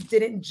things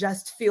didn't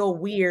just feel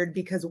weird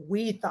because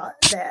we thought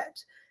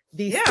that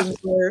these things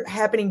were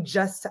happening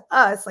just to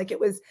us. Like it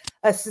was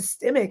a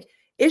systemic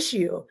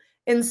issue.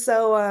 And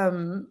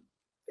so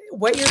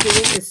what you're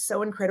doing is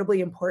so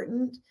incredibly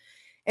important.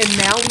 And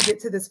now we get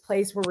to this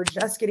place where we're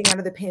just getting out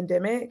of the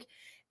pandemic.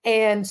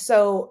 And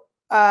so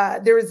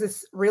there was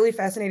this really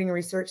fascinating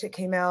research that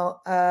came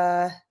out,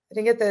 I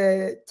think at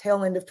the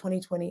tail end of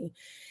 2020.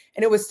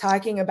 And it was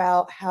talking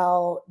about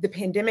how the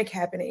pandemic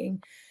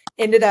happening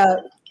ended up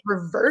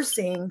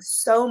reversing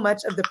so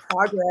much of the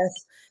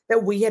progress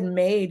that we had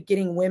made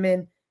getting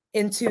women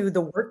into the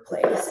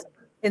workplace.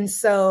 And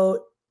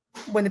so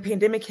when the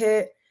pandemic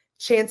hit,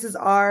 chances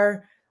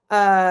are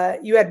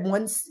you had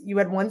one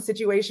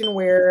situation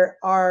where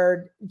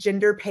our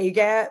gender pay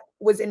gap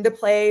was into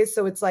play.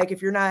 So it's like,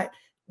 if you're not,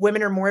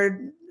 women are more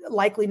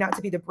likely not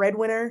to be the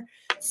breadwinner.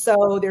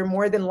 So they're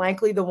more than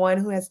likely the one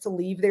who has to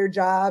leave their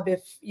job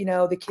if, you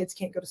know, the kids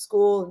can't go to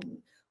school and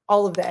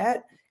all of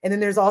that. And then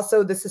there's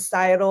also the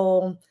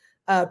societal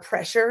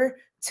pressure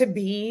to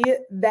be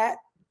the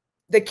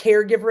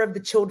caregiver of the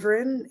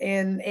children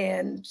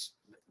and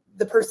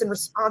the person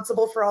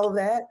responsible for all of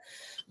that.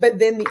 But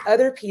then the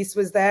other piece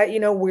was that, you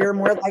know, we're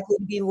more likely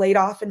to be laid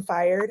off and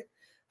fired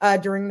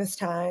during this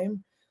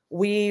time.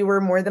 We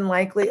were more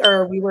likely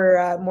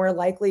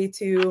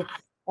to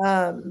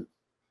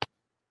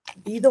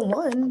be the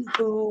one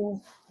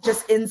who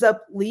just ends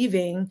up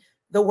leaving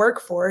the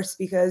workforce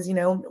because, you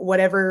know,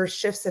 whatever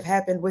shifts have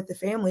happened with the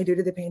family due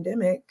to the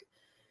pandemic,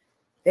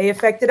 they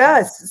affected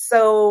us.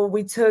 So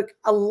we took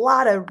a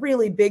lot of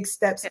really big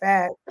steps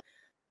back.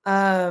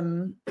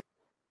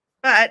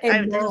 But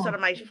this is sort of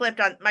my flip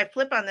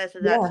on this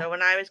is that, so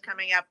when I was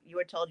coming up, you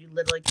were told you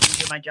literally couldn't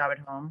do my job at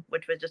home,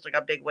 which was just like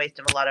a big waste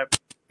of a lot of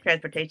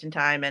transportation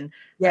time. And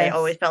I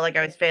always felt like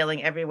I was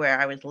failing everywhere.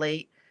 I was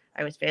late.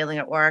 I was failing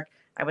at work.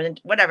 I wasn't,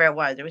 whatever it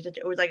was. It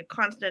was like a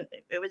constant,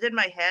 it was in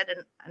my head.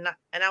 And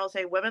I will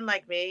say, women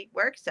like me,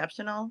 we're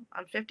exceptional.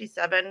 I'm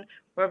 57.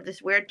 We're of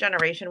this weird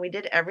generation. We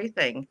did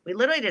everything. We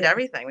literally did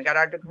everything. We got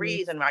our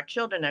degrees and our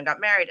children and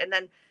got married. And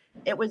then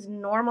it was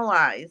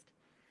normalized.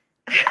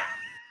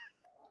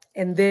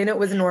 And then it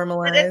was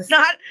normalized. And it's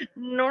not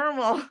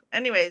normal.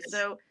 Anyway,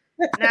 so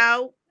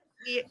now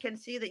we can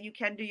see that you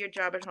can do your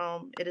job at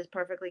home. It is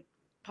perfectly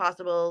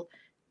possible.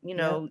 You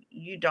know,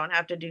 you don't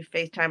have to do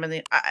FaceTime.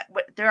 And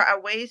there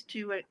are ways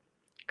to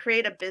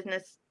create a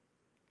business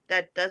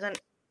that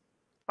doesn't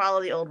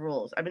follow the old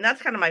rules. I mean,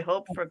 that's kind of my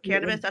hope for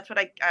cannabis. That's what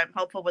I'm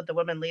hopeful with the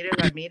women leaders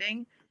I'm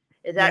meeting,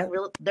 is that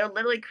they're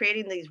literally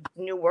creating these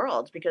new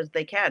worlds because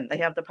they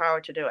have the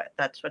power to do it.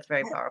 That's what's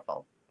very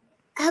powerful.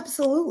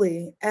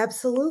 Absolutely.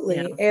 Absolutely.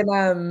 Yeah.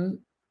 And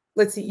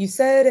let's see, you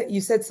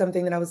said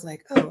something that I was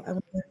like, I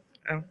want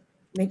to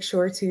make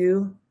sure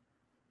to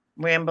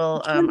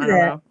ramble. I don't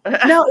know.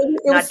 No, it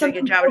not was doing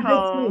your job at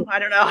home. I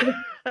don't know.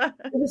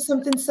 It was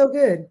something so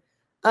good.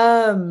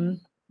 Maybe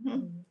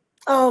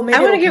I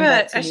want to give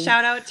a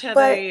shout out to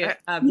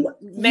the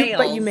males.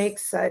 But you make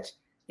such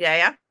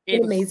an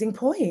amazing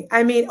point.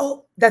 I mean,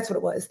 that's what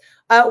it was.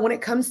 When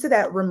it comes to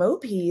that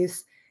remote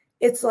piece,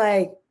 it's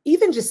like,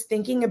 even just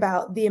thinking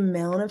about the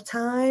amount of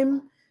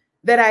time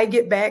that I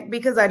get back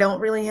because I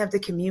don't really have to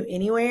commute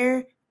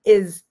anywhere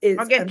is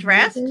or get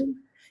dressed.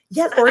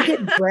 Yes, or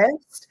get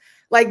dressed.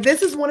 Like,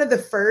 this is one of the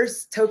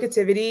first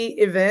Tokeativity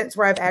events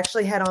where I've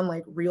actually had on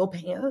like real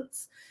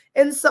pants.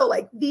 And so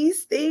like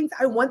these things,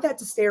 I want that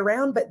to stay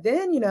around. But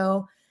then, you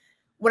know,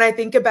 when I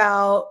think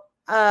about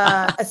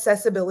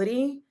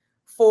accessibility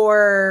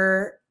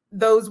for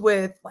those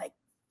with like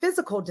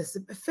physical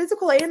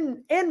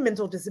and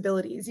mental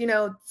disabilities, you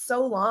know,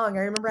 so long.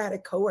 I remember I had a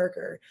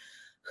coworker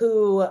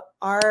who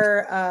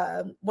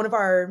one of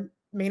our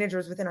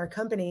managers within our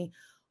company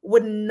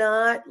would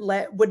not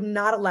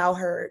allow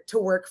her to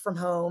work from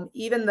home,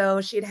 even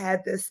though she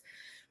had this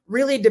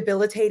really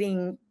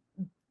debilitating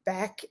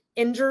back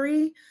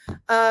injury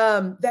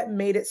that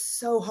made it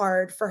so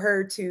hard for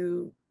her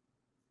to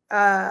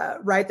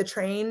ride the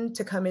train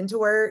to come into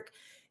work.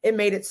 It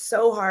made it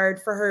so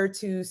hard for her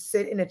to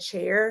sit in a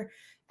chair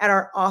at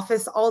our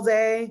office all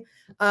day.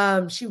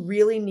 She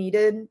really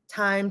needed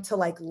time to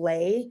like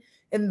lay.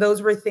 And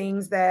those were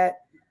things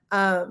that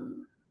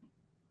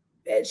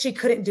she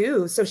couldn't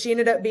do. So she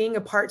ended up being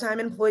a part-time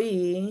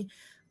employee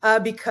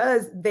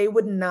because they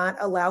would not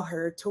allow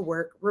her to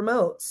work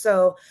remote.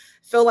 So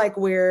I feel like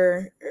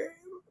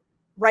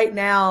right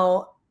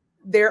now,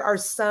 there are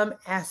some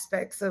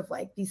aspects of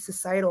like these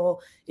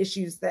societal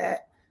issues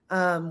that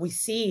we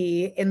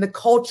see in the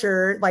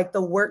culture, like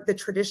the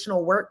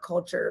traditional work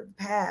culture of the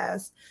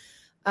past,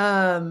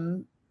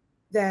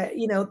 that,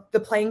 you know, the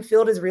playing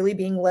field is really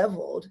being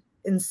leveled.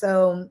 And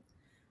so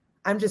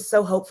I'm just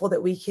so hopeful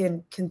that we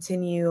can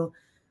continue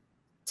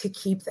to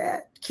keep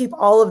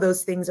all of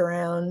those things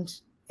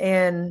around.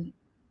 And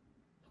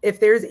if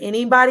there's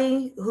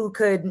anybody who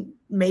could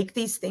make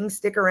these things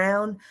stick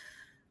around,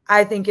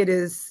 I think it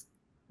is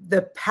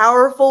the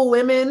powerful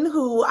women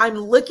who I'm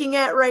looking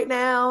at right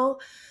now.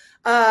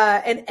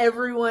 And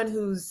everyone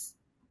who's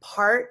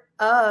part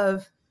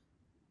of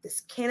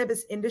this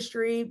cannabis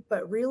industry,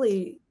 but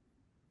really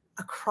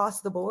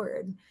across the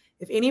board.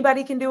 If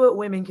anybody can do it,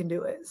 women can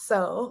do it.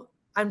 So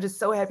I'm just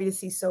so happy to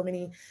see so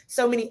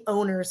many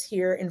owners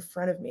here in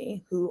front of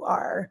me who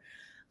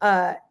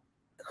have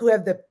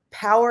the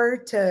power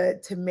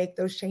to make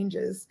those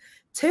changes.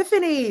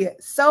 Tiffany,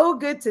 so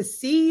good to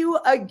see you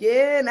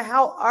again.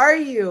 How are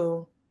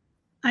you?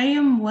 I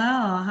am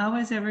well. How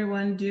is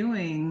everyone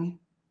doing?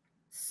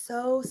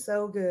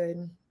 So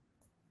good.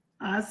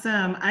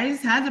 Awesome. I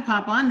just had to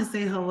pop on to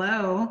say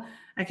hello.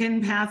 I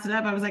couldn't pass it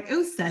up. I was like,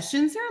 oh,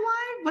 sessions are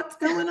live? What's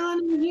going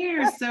on in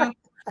here? So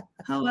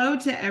Hello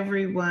to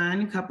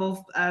everyone. A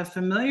couple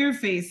familiar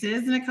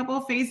faces and a couple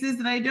of faces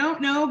that I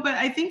don't know, but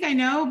I think I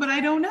know, but I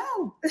don't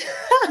know.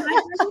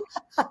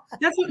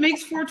 That's what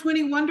makes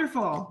 420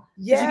 wonderful.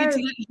 Yes. You get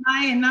to get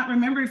high and not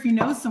remember if you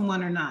know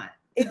someone or not.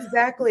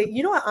 Exactly.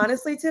 You know what,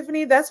 honestly,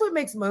 Tiffany, that's what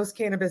makes most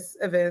cannabis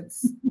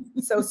events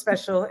so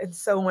special and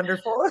so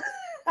wonderful.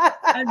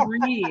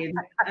 Agreed.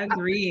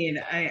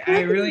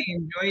 I really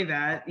enjoy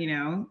that. You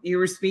know, you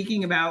were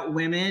speaking about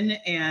women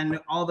and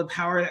all the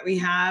power that we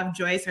have.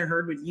 Joyce, I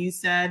heard what you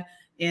said.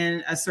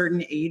 In a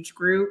certain age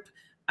group,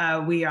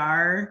 we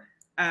are,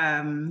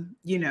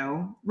 you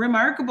know,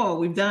 remarkable.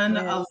 We've done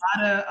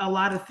a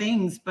lot of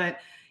things, but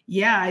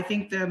yeah, I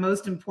think the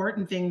most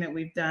important thing that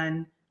we've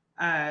done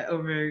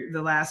over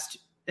the last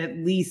at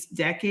least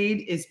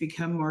decade is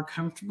become more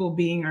comfortable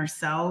being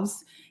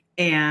ourselves,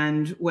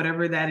 and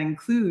whatever that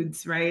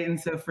includes, right? And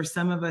so for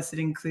some of us, it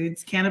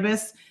includes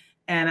cannabis.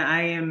 And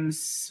I am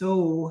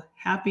so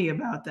happy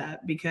about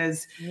that,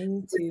 because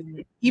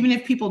even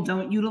if people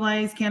don't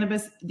utilize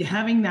cannabis,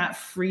 having that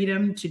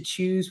freedom to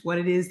choose what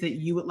it is that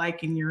you would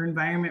like in your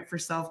environment for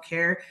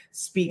self-care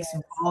speaks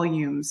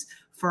volumes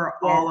for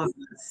all of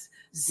us.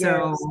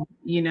 So,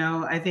 you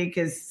know, I think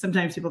as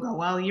sometimes people go,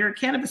 well, you're a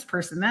cannabis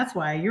person, that's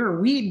why. You're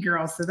a weed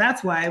girl, so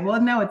that's why.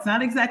 Well, no, it's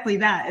not exactly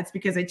that. It's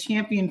because I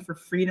champion for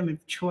freedom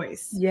of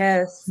choice.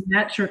 Yes. And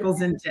that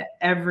trickles into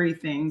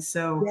everything.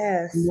 So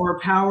the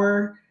more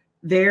power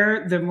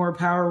there, the more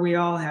power we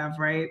all have,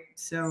 right?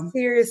 So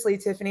seriously,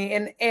 Tiffany,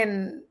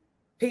 and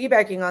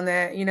piggybacking on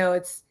that, you know,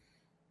 it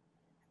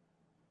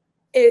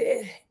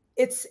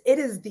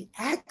is the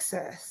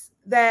access,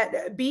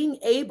 that being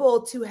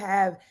able to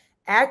have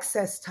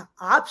access to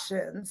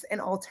options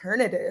and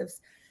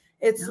alternatives.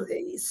 It's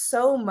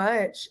so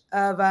much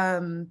of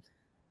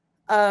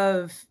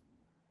our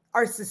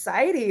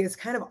society is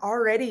kind of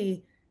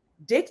already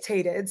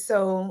dictated.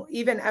 So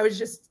even I was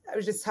just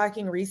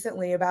talking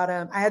recently about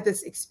I had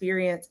this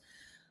experience.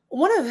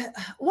 One of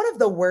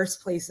the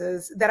worst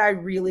places that I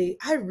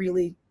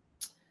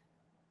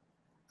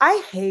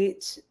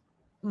hate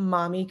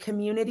mommy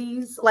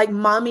communities, like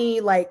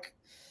mommy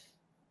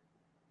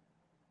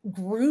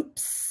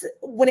groups.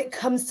 When it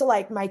comes to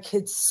like my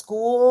kids'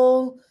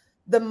 school,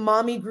 the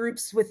mommy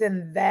groups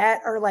within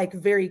that are like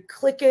very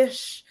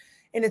cliquish,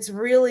 and it's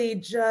really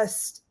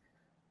just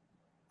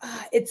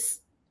it's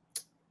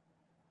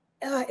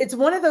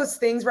one of those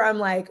things where I'm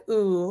like,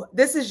 ooh,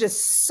 this is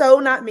just so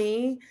not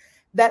me,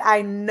 that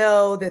I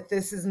know that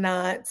this is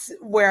not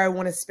where I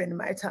want to spend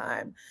my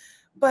time.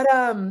 But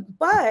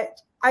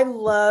I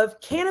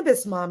love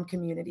cannabis mom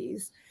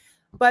communities.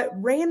 But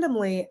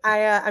randomly,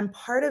 I'm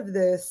part of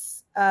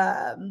this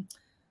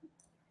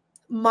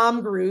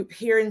mom group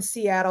here in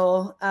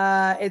Seattle.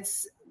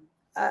 It's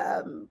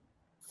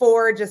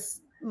for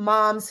just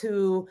moms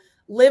who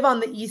live on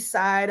the east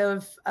side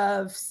of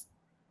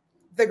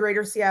the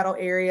greater Seattle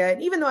area.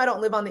 And even though I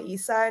don't live on the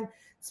east side,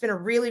 it's been a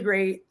really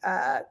great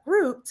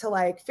group to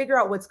like figure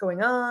out what's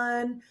going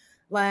on.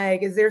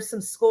 Like, is there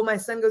some school? My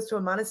son goes to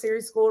a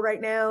Montessori school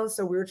right now,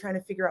 so we were trying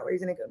to figure out where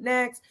he's going to go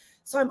next.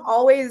 So I'm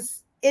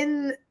always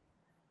in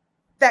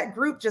that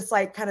group, just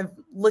like kind of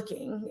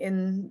looking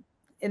in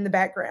the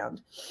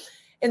background.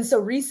 And so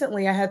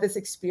recently I had this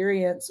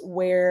experience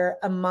where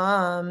a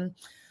mom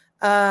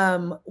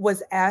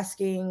was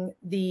asking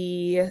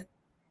the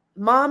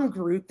mom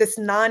group, this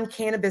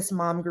non-cannabis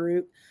mom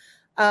group,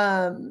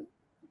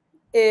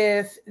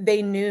 if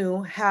they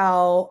knew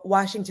how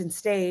Washington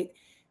State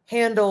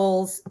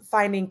handles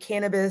finding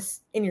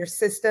cannabis in your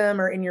system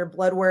or in your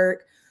blood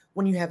work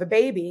when you have a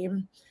baby.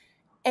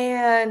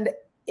 And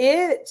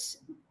it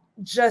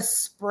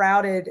just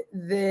sprouted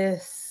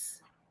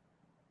this.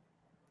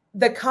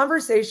 The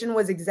conversation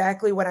was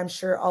exactly what I'm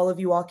sure all of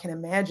you all can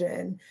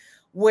imagine,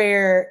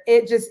 where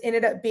it just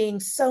ended up being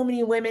so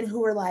many women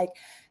who were like,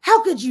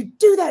 how could you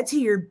do that to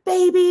your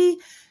baby?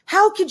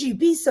 How could you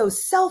be so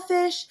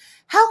selfish?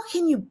 How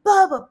can you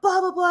blah, blah,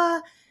 blah, blah, blah.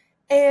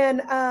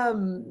 And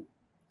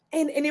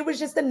it was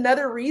just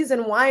another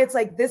reason why it's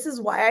like, this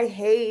is why I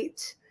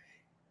hate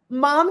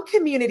mom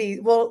communities.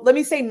 Well, let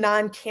me say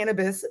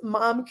non-cannabis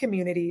mom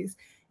communities,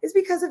 is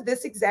because of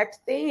this exact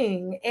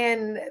thing.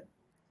 And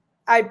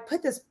I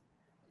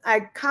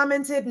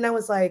commented and I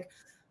was like,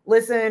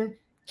 listen,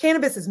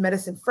 cannabis is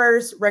medicine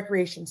first,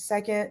 recreation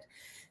second.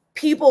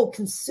 People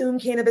consume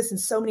cannabis in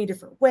so many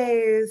different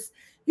ways.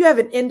 You have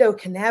an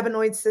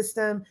endocannabinoid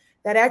system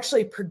that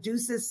actually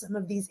produces some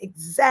of these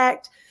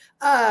exact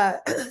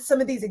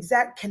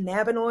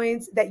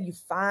cannabinoids that you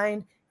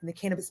find in the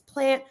cannabis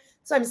plant.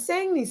 So I'm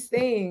saying these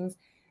things,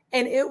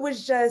 and it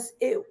was just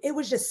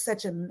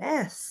such a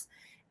mess.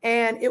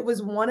 And it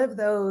was one of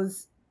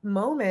those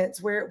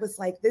moments where it was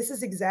like, this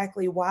is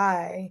exactly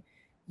why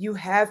you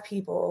have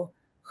people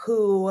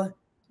who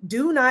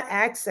do not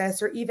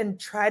access or even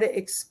try to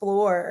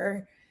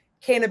explore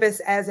cannabis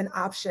as an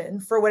option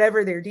for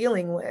whatever they're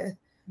dealing with,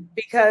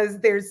 because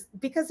there's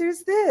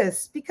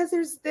this,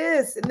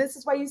 and this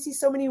is why you see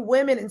so many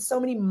women and so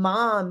many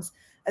moms,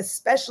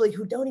 especially,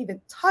 who don't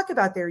even talk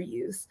about their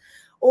use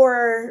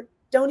or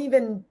don't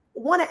even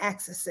want to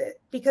access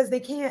it because they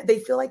can't. They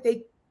feel like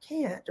they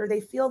can't, or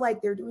they feel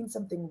like they're doing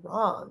something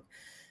wrong.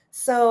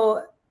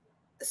 So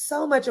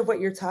much of what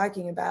you're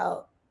talking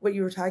about, what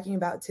you were talking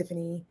about,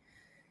 Tiffany,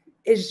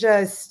 is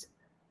just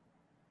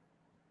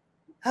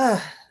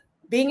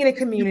being in a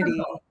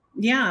community.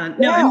 Yeah,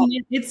 no, I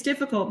mean, it's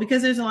difficult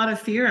because there's a lot of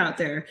fear out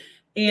there.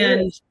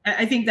 And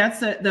I think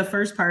that's the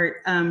first part.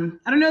 I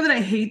don't know that I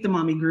hate the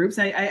mommy groups.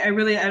 I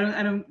really,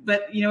 I don't,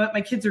 but you know what?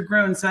 My kids are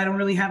grown, so I don't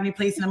really have any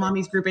place in a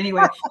mommy's group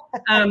anyway.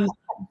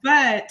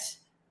 But,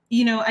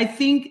 you know, I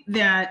think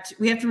that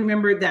we have to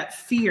remember that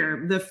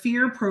the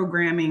fear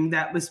programming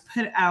that was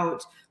put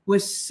out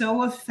was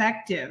so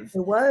effective. It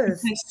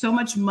was. So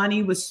much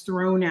money was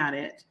thrown at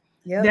it.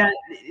 Yep. That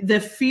the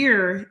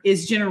fear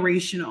is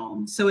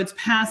generational. So it's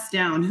passed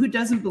down. Who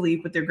doesn't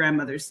believe what their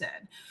grandmother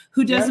said?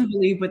 Who doesn't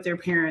believe what their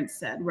parents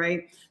said,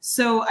 right?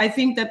 So I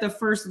think that the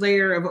first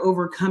layer of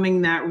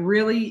overcoming that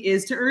really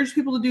is to urge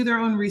people to do their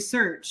own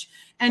research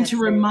and to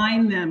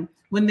remind them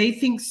when they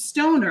think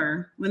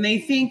stoner, when they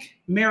think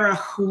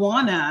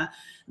marijuana,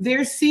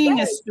 they're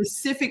seeing a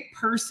specific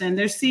person.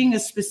 They're seeing a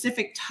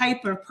specific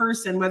type of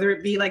person, whether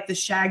it be like the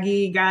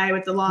shaggy guy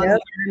with the long hair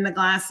and the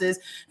glasses.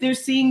 They're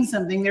seeing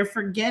something. They're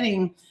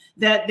forgetting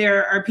that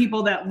there are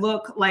people that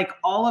look like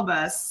all of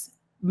us,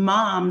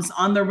 moms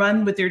on the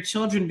run with their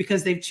children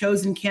because they've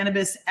chosen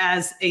cannabis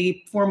as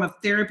a form of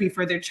therapy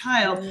for their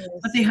child,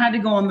 but they had to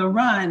go on the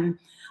run.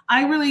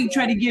 I really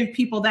try to give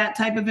people that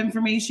type of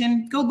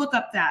information. Go look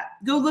up that.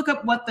 Go look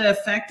up what the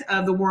effect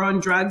of the war on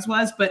drugs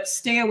was, but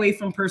stay away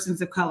from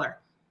persons of color.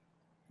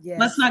 Yes.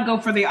 Let's not go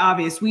for the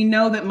obvious. We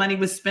know that money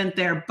was spent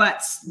there,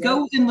 but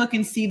go and look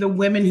and see the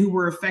women who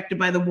were affected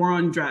by the war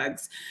on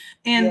drugs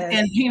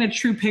and paint a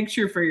true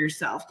picture for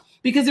yourself,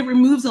 because it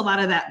removes a lot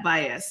of that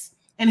bias.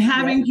 And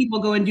having people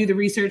go and do the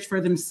research for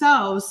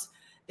themselves,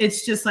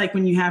 it's just like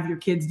when you have your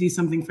kids do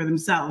something for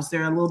themselves.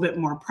 They're a little bit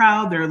more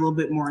proud, they're a little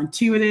bit more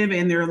intuitive,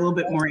 and they're a little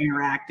bit more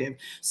interactive.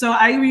 So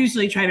I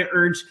usually try to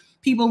urge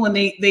people when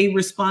they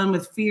respond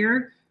with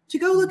fear to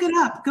go look it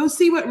up, go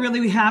see what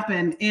really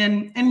happened,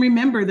 and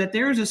remember that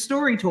there is a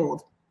story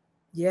told.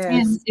 Yes.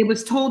 And it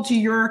was told to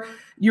your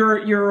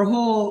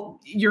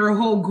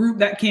whole group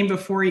that came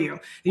before you,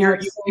 your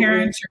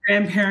parents, your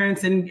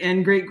grandparents,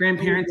 and great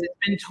grandparents. It's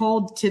been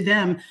told to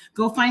them.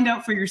 Go find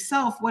out for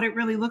yourself what it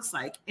really looks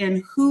like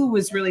and who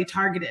was really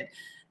targeted.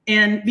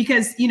 And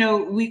because, you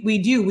know,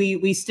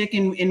 we stick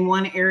in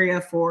one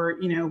area for,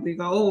 you know, we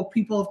go, oh,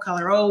 people of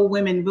color, oh,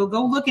 women. We'll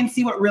go look and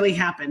see what really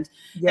happened.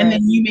 Yes. And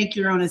then you make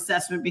your own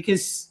assessment,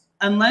 because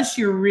unless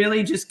you're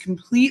really just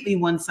completely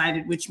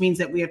one-sided, which means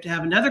that we have to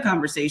have another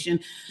conversation,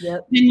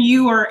 then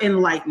you are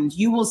enlightened.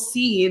 You will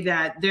see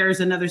that there's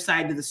another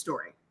side to the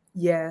story.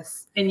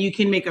 Yes. And you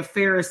can make a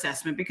fair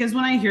assessment, because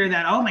when I hear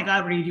that, oh my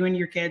God, what are you doing to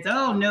your kids?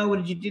 Oh no, what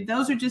did you do?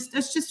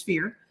 That's just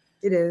fear.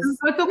 It is.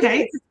 So it's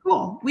okay. It's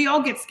cool. We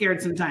all get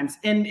scared sometimes,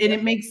 and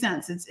it makes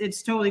sense.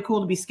 It's totally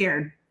cool to be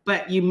scared,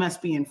 but you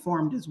must be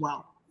informed as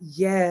well.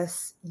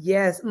 Yes.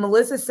 Yes.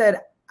 Melissa said,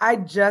 I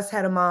just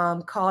had a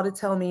mom call to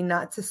tell me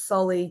not to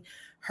sully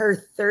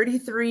her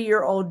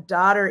 33-year-old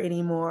daughter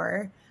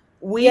anymore.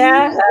 We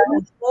had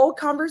a whole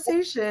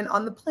conversation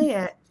on the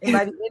plant, and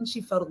by the end,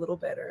 she felt a little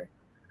better.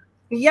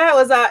 Yeah,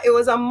 it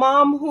was a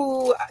mom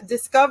who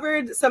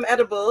discovered some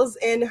edibles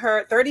in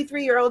her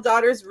 33-year-old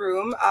daughter's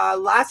room.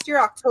 Last year,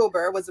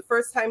 October, was the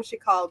first time she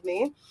called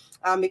me,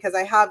 because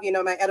I have, you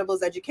know, my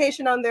edibles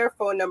education on there,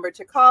 phone number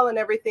to call and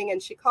everything.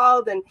 And she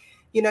called, and,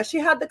 you know, she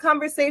had the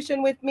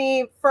conversation with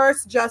me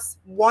first, just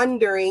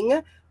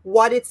wondering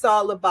what it's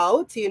all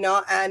about, you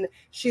know. And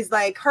she's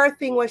like, her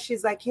thing was,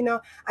 she's like, you know,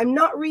 I'm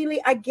not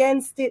really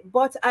against it,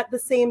 but at the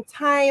same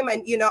time,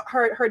 and you know,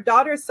 her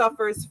daughter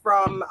suffers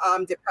from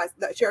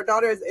her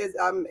daughter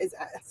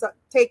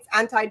takes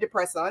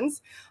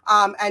antidepressants,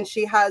 and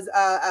she has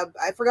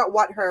I forgot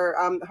what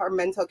her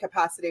mental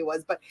capacity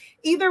was, but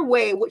either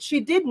way, what she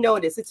did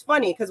notice, it's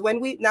funny because when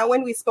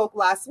we spoke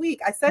last week,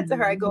 I said to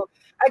her, I go,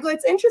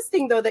 it's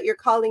interesting though that you're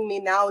calling me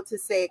now to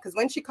say, because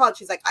when she called,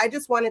 she's like, I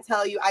just want to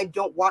tell you, I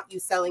don't want you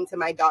selling to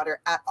my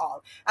daughter at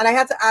all. And I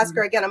had to ask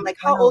her again, I'm like,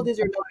 how old is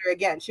your daughter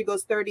again? She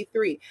goes,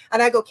 33.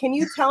 And I go, can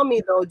you tell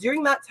me though,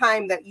 during that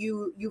time that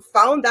you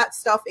found that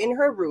stuff in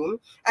her room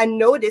and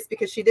noticed,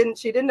 because she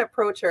didn't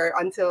approach her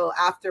until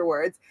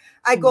afterwards,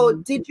 I go,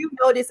 did you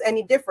notice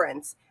any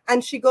difference?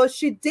 And she goes,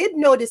 she did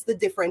notice the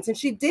difference. And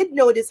she did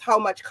notice how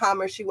much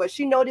calmer she was.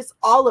 She noticed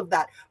all of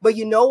that. But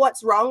you know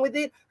what's wrong with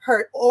it?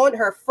 Her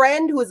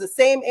friend, who is the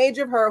same age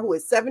of her, who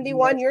is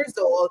 71 years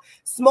old,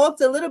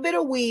 smoked a little bit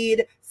of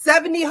weed,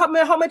 70,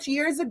 how much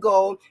years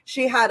ago,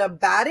 she had a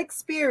bad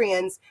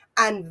experience.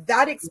 And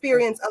that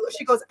experience,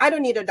 she goes, I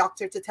don't need a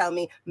doctor to tell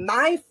me.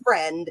 My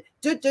friend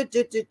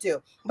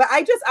But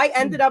I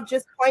ended up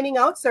just pointing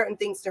out certain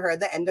things to her,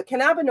 the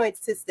endocannabinoid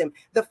system,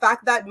 the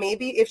fact that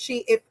maybe if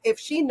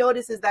she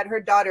notices that her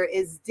daughter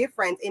is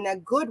different in a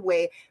good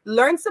way,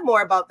 learn some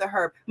more about the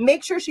herb,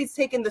 make sure she's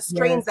taking the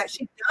strains that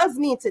she does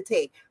need to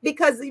take,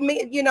 because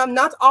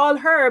not all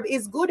herb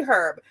is good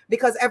herb,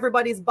 because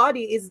everybody's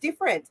body is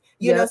different,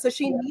 you know, so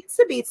she needs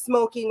to be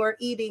smoking or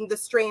eating the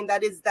strain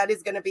that is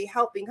going to be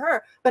helping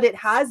her. But it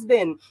has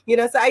been,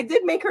 so I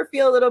did make her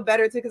feel a little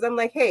better too, because I'm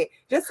like, hey,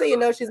 just so you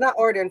know, she's not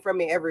ordering from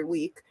me every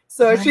week,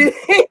 so she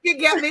you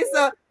get me,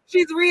 so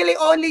she's really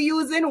only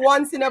using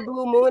once in a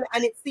blue moon,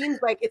 and it seems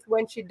like it's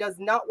when she does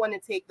not want to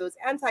take those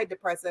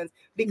antidepressants,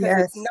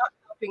 because it's not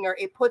helping her.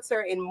 It puts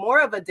her in more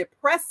of a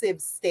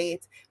depressive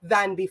state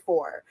than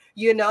before,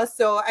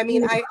 so I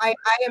mean, I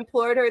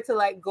implored her to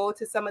like go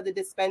to some of the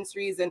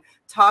dispensaries and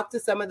talk to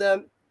some of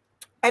the,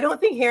 I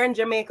don't think here in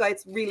Jamaica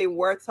it's really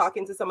worth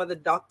talking to some of the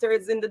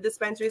doctors in the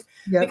dispensaries,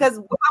 because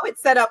how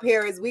it's set up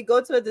here is we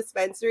go to a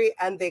dispensary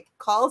and they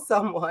call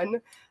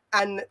someone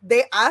and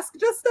they ask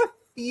just a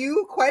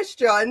few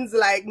questions,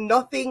 like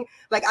nothing.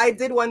 Like I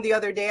did one the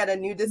other day at a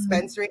new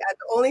dispensary, and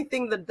the only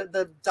thing that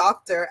the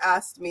doctor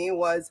asked me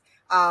was,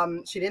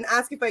 she didn't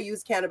ask if I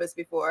used cannabis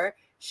before.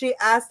 She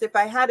asked if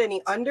I had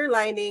any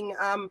underlying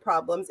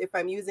problems, if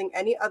I'm using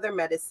any other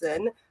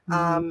medicine,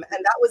 and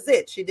that was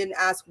it. She didn't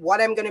ask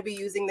what I'm going to be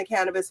using the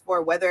cannabis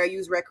for, whether I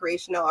use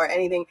recreational or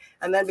anything.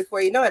 And then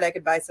before you know it, I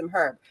could buy some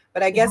herb.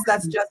 But I guess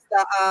that's just,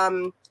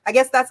 I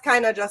guess that's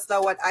kind of just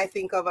what I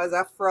think of as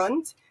a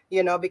front,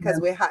 because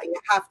you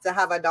have to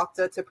have a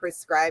doctor to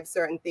prescribe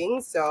certain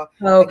things. So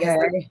I guess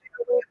that's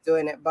a way of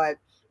doing it. But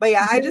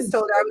yeah, I just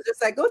told her, I was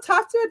just like, go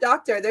talk to a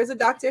doctor. There's a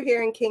doctor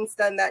here in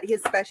Kingston that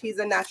he's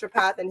a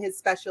naturopath, and his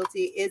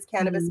specialty is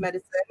cannabis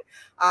medicine.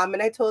 And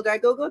I told her,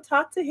 go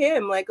talk to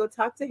him,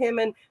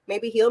 and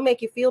maybe he'll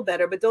make you feel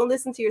better. But don't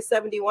listen to your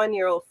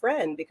 71-year-old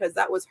friend, because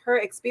that was her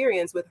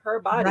experience with her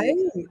body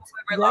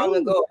long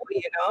ago,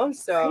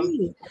 So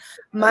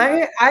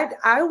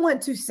I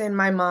want to send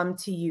my mom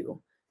to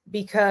you,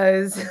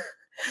 because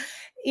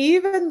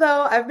even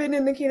though I've been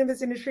in the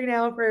cannabis industry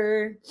now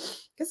for, I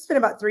guess it's been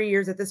about 3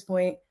 years at this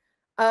point.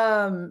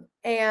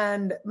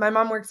 And my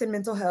mom works in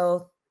mental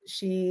health.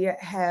 She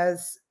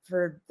has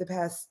for the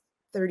past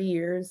 30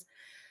 years.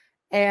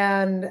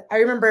 And I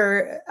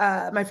remember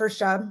my first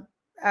job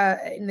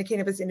in the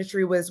cannabis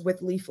industry was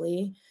with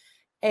Leafly.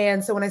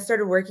 And so when I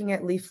started working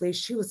at Leafly,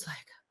 she was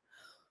like,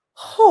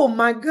 oh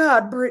my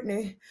God,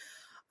 Brittany,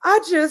 I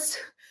just,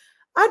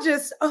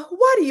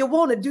 why do you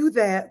want to do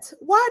that?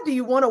 Why do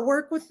you want to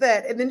work with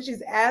that? And then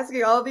she's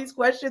asking all these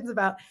questions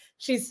about,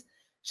 she's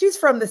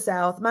from the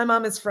South. My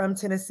mom is from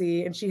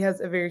Tennessee, and she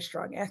has a very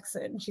strong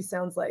accent. She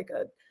sounds like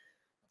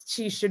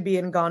she should be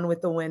in Gone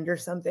with the Wind or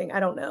something. I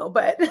don't know,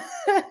 but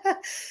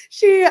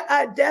she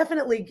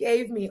definitely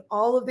gave me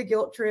all of the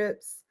guilt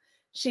trips.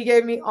 She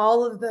gave me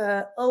all of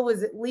the, oh,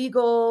 is it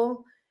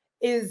legal?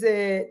 Is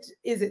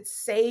it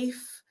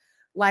safe?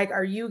 Like,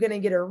 are you going to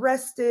get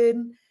arrested?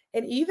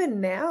 And even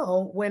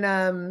now, when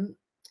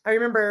I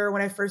remember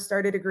when I first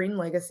started A Green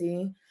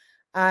Legacy,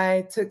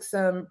 I took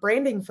some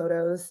branding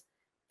photos,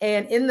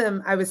 and in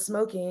them I was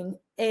smoking.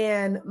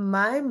 And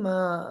my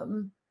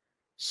mom,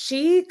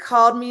 she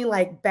called me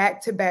like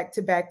back to back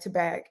to back to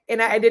back,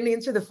 and I didn't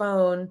answer the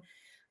phone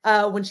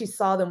when she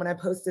saw them, when I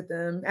posted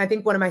them. I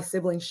think one of my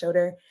siblings showed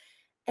her,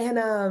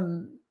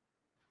 and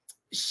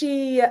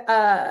she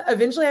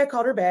eventually, I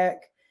called her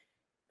back.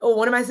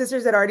 One of my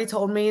sisters had already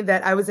told me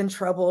that I was in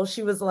trouble.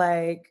 She was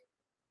like,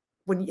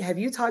 have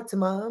you talked to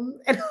mom?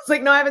 And I was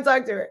like, no, I haven't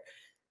talked to her.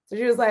 So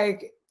she was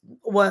like,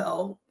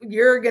 well,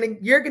 you're gonna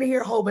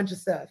hear a whole bunch of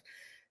stuff.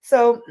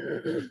 So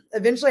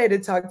eventually I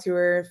did talk to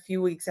her a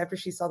few weeks after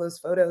she saw those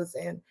photos,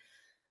 and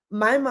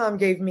my mom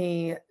gave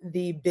me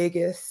the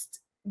biggest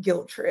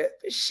guilt trip.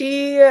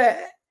 She,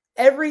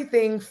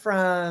 everything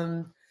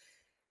from,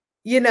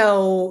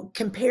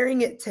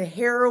 comparing it to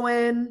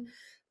heroin,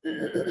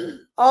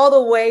 all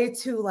the way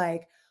to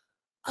like,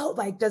 oh,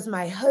 like, does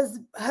my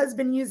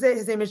husband use it?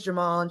 His name is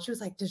Jamal. And she was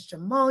like, does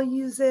Jamal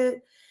use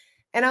it?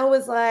 And I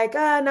was like,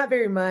 not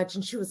very much.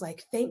 And she was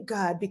like, thank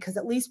God, because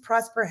at least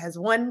Prosper has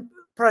one,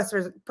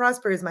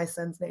 Prosper is my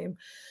son's name.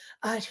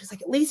 She was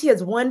like, at least he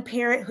has one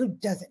parent who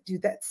doesn't do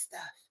that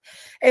stuff.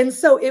 And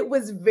so it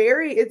was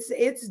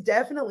it's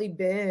definitely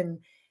been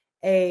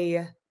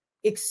a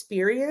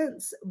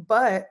experience.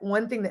 But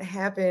one thing that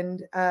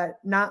happened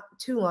not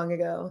too long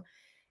ago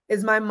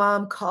is my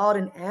mom called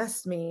and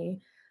asked me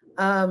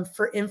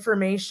for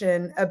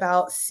information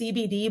about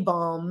CBD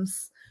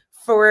balms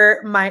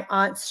for my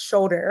aunt's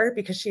shoulder,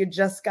 because she had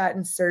just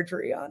gotten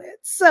surgery on it.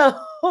 So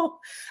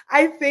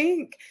I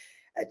think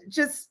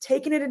just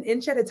taking it an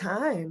inch at a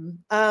time.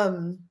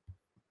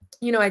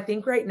 I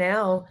think right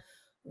now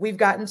we've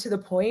gotten to the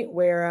point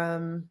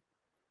where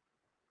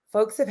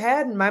folks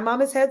my mom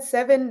has had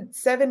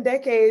seven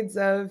decades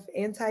of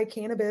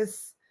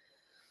anti-cannabis,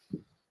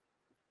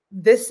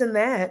 this and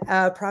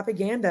that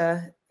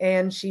propaganda.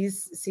 And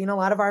she's seen a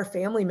lot of our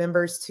family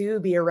members too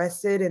be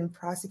arrested and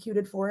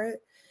prosecuted for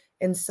it.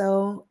 And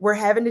so we're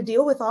having to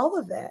deal with all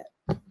of that.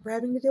 we're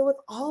having to deal with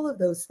all of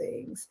those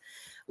things.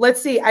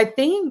 Let's see. I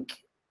think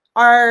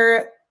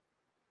I'm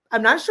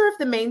not sure if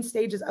the main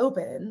stage is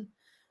open.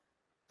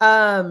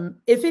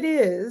 If it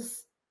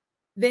is,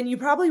 then you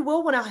probably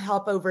will want to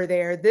hop over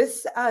there.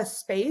 This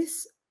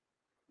space,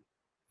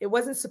 it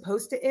wasn't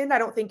supposed to end, I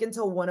don't think,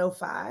 until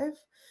 105,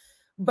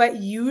 but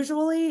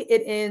usually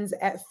it ends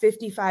at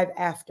 55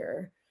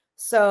 after.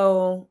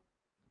 So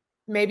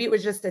maybe it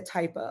was just a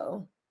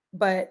typo,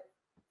 but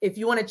if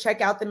you want to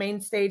check out the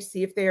main stage,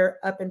 see if they're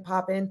up and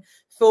popping,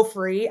 feel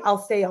free. I'll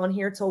stay on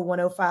here till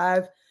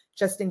 105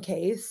 just in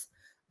case.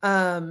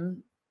 There's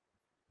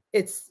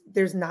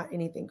not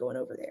anything going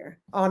over there.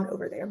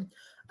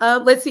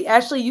 Let's see,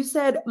 Ashley, you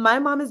said, my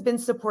mom has been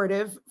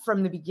supportive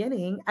from the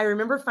beginning. I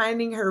remember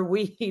finding her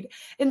weed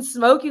and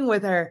smoking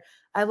with her.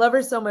 I love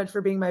her so much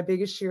for being my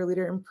biggest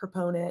cheerleader and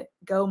proponent.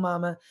 Go,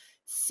 mama.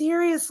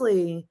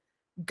 Seriously,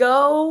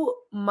 go,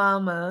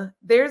 mama.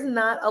 There's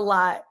not a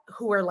lot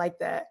who are like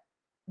that.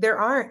 There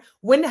aren't.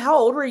 How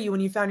old were you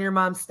when you found your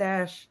mom's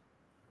stash?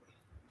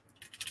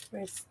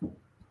 Is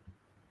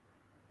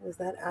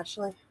that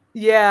Ashley?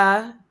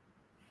 Yeah.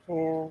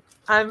 Yeah.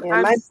 My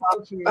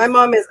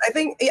mom is, I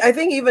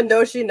think even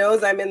though she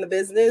knows I'm in the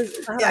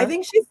business, I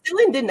think she's still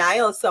in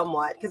denial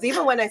somewhat. Because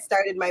even when I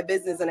started my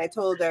business and I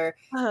told her,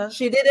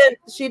 she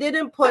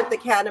didn't put the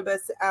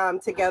cannabis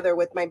together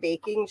with my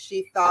baking.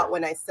 She thought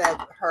when I said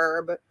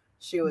herb,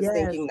 she was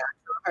thinking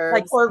natural herbs.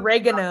 Like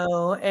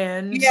oregano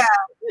and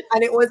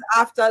and it was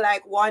after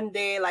like one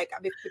day, like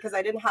because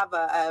I didn't have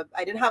a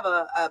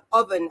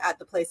oven at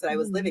the place that I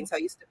was living, so I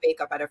used to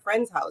bake up at a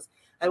friend's house.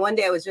 And one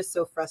day I was just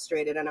so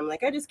frustrated, and I'm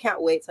like, I just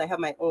can't wait till I have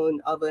my own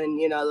oven,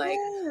 you know, like.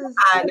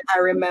 And I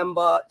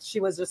remember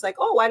she was just like,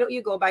 oh, why don't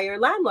you go by your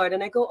landlord?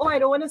 And I go, oh, I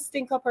don't want to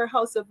stink up her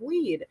house of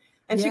weed.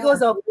 And she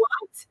goes, oh,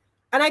 what?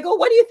 And I go,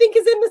 what do you think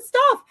is in the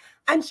stuff?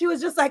 And she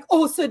was just like,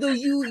 oh, so do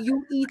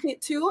you eat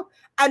it too?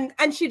 And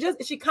she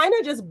kind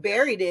of just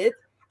buried it.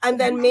 And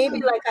then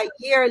maybe like a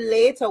year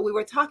later, we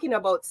were talking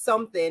about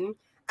something.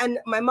 And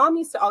my mom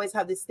used to always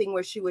have this thing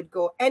where she would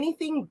go,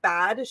 anything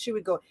bad, she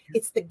would go,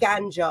 it's the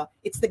ganja.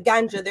 It's the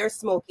ganja they're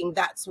smoking.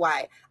 That's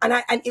why.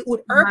 And it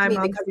would irk me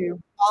because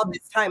all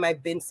this time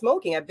I've been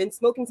smoking. I've been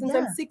smoking since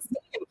I'm 16.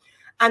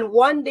 And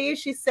one day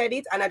she said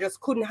it and I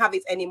just couldn't have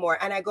it anymore.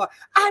 And I go,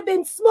 I've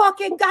been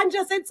smoking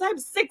ganja since I'm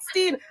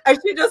 16. And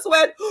she just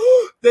went,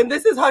 oh. Then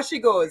this is how she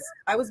goes.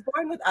 I was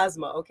born with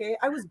asthma, okay?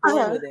 I was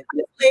born with it.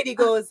 This lady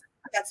goes,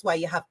 that's why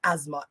you have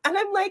asthma. And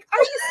I'm like, are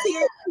you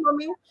serious,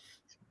 mommy?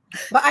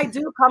 But I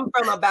do come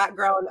from a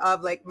background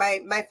of like my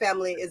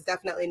family is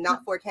definitely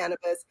not for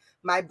cannabis.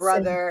 My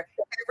brother,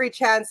 every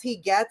chance he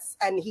gets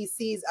and he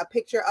sees a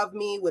picture of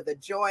me with a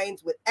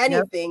joint, with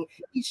anything,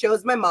 he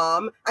shows my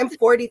mom. I'm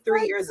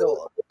 43 years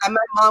old. And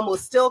my mom will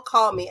still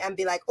call me and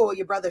be like, oh,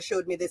 your brother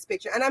showed me this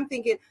picture. And I'm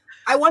thinking,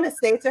 I want to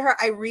say to her,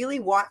 I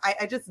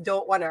just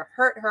don't want to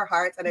hurt her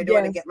heart, and I don't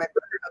want to get my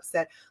brother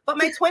upset. But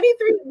my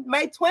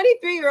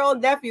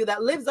 23-year-old nephew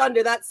that lives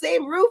under that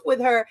same roof with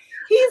her,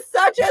 he's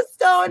such a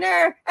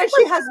stoner, and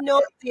she has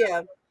no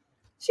idea.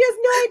 She has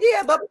no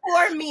idea, but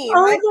poor me,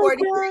 my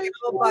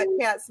 43-year-old butt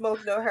can't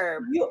smoke no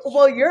herb.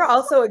 You're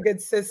also a good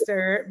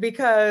sister,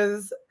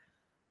 because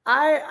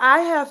I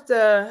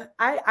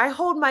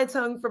hold my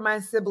tongue for my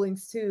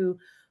siblings too,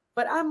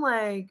 but I'm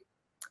like,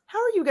 how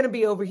are you going to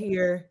be over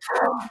here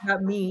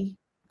about me?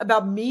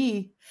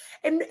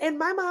 And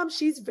my mom,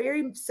 she's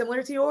very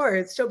similar to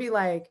yours. She'll be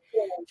like,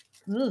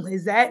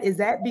 is that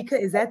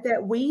that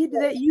weed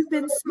that you've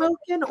been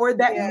smoking, or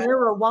that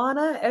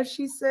marijuana, as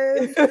she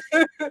says?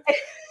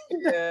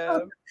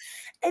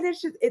 And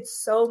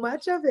it's so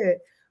much of it.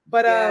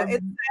 But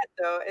it's sad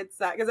though. It's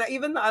sad because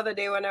even the other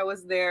day when I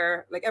was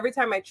there, like every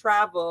time I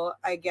travel,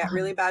 I get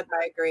really bad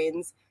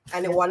migraines,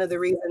 and one of the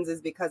reasons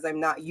is because I'm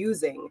not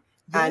using.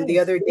 And the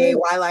other day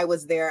while I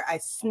was there, I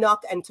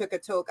snuck and took a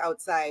toke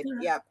outside.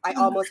 Yeah, I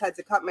almost had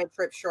to cut my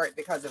trip short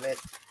because of it.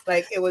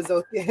 Like it was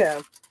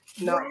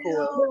not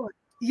cool.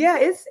 Yeah,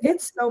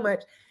 it's so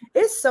much.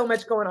 It's so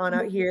much going on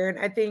out here, and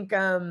I think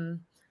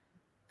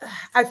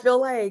I feel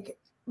like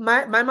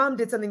my mom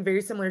did something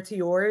very similar to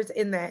yours,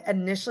 in that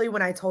initially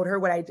when I told her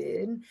what I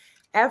did,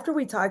 after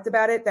we talked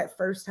about it that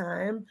first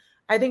time,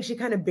 I think she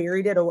kind of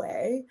buried it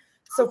away.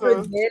 So for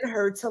then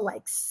her to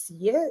like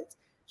see it,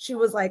 she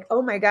was like,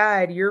 oh my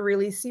God, you're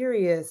really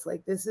serious.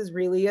 Like, this is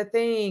really a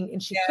thing.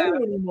 And she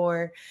couldn't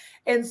anymore.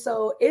 And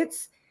so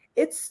it's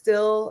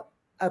still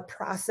a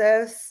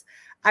process.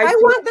 I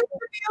want them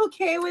to be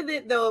okay with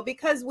it though,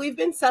 because we've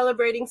been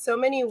celebrating so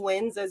many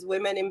wins as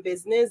women in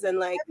business. And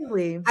like,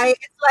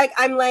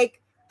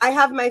 I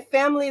have my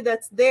family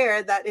that's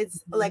there that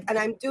is like, and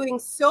I'm doing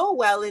so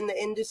well in the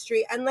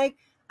industry. And like,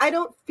 I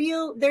don't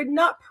feel, they're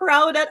not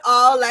proud at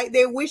all. Like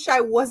they wish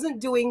I wasn't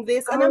doing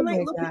this. And I'm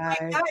like, look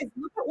at my guys,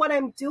 look at what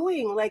I'm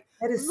doing. Like,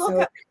 it's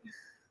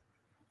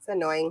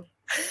annoying.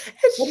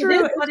 It's true.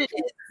 It is what it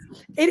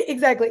is.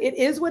 Exactly. It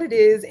is what it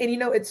is. And you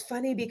know, it's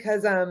funny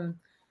because when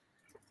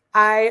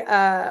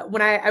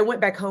I went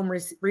back home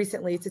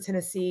recently to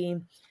Tennessee,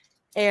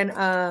 and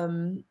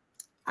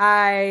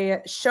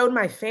I showed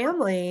my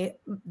family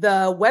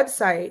the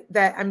website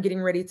that I'm getting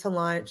ready to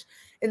launch.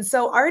 And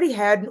so I already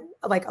had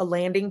like a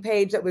landing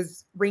page that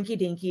was rinky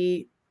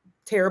dinky,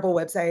 terrible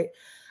website.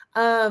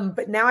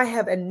 But now I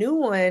have a new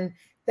one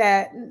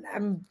that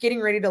I'm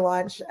getting ready to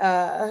launch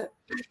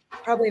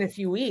probably in a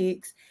few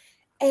weeks.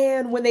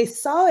 And when they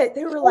saw it,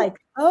 they were like,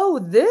 oh,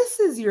 this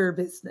is your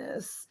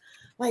business.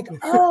 Like,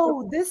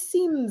 oh, this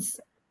seems,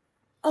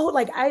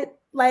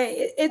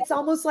 it's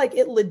almost like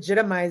it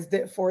legitimized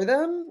it for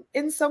them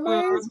in some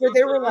ways, where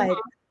they were like,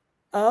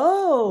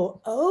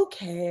 oh,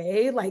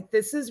 okay, like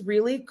this is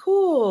really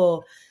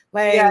cool.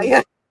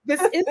 Like,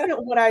 this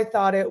isn't what I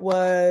thought it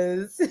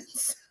was.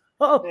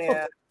 So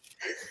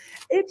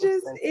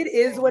it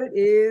is what it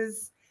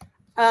is.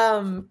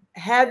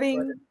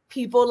 Having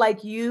people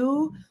like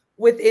you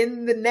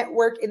within the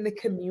network, in the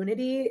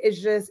community,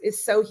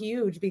 is so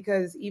huge,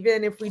 because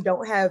even if we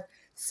don't have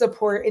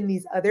support in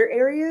these other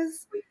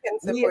areas, we can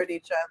support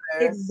each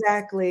other.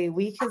 Exactly,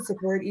 we can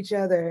support each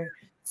other.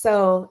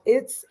 So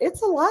it's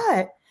a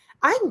lot.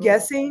 I'm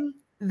guessing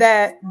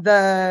that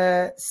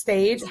the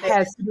stage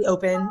has to be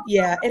open.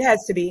 Yeah, it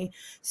has to be.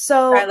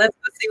 So all right, let's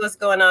go see what's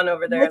going on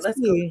over there. Let's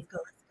go.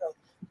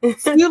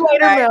 See you later,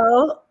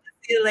 Mel.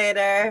 See you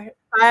later.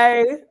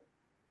 Bye.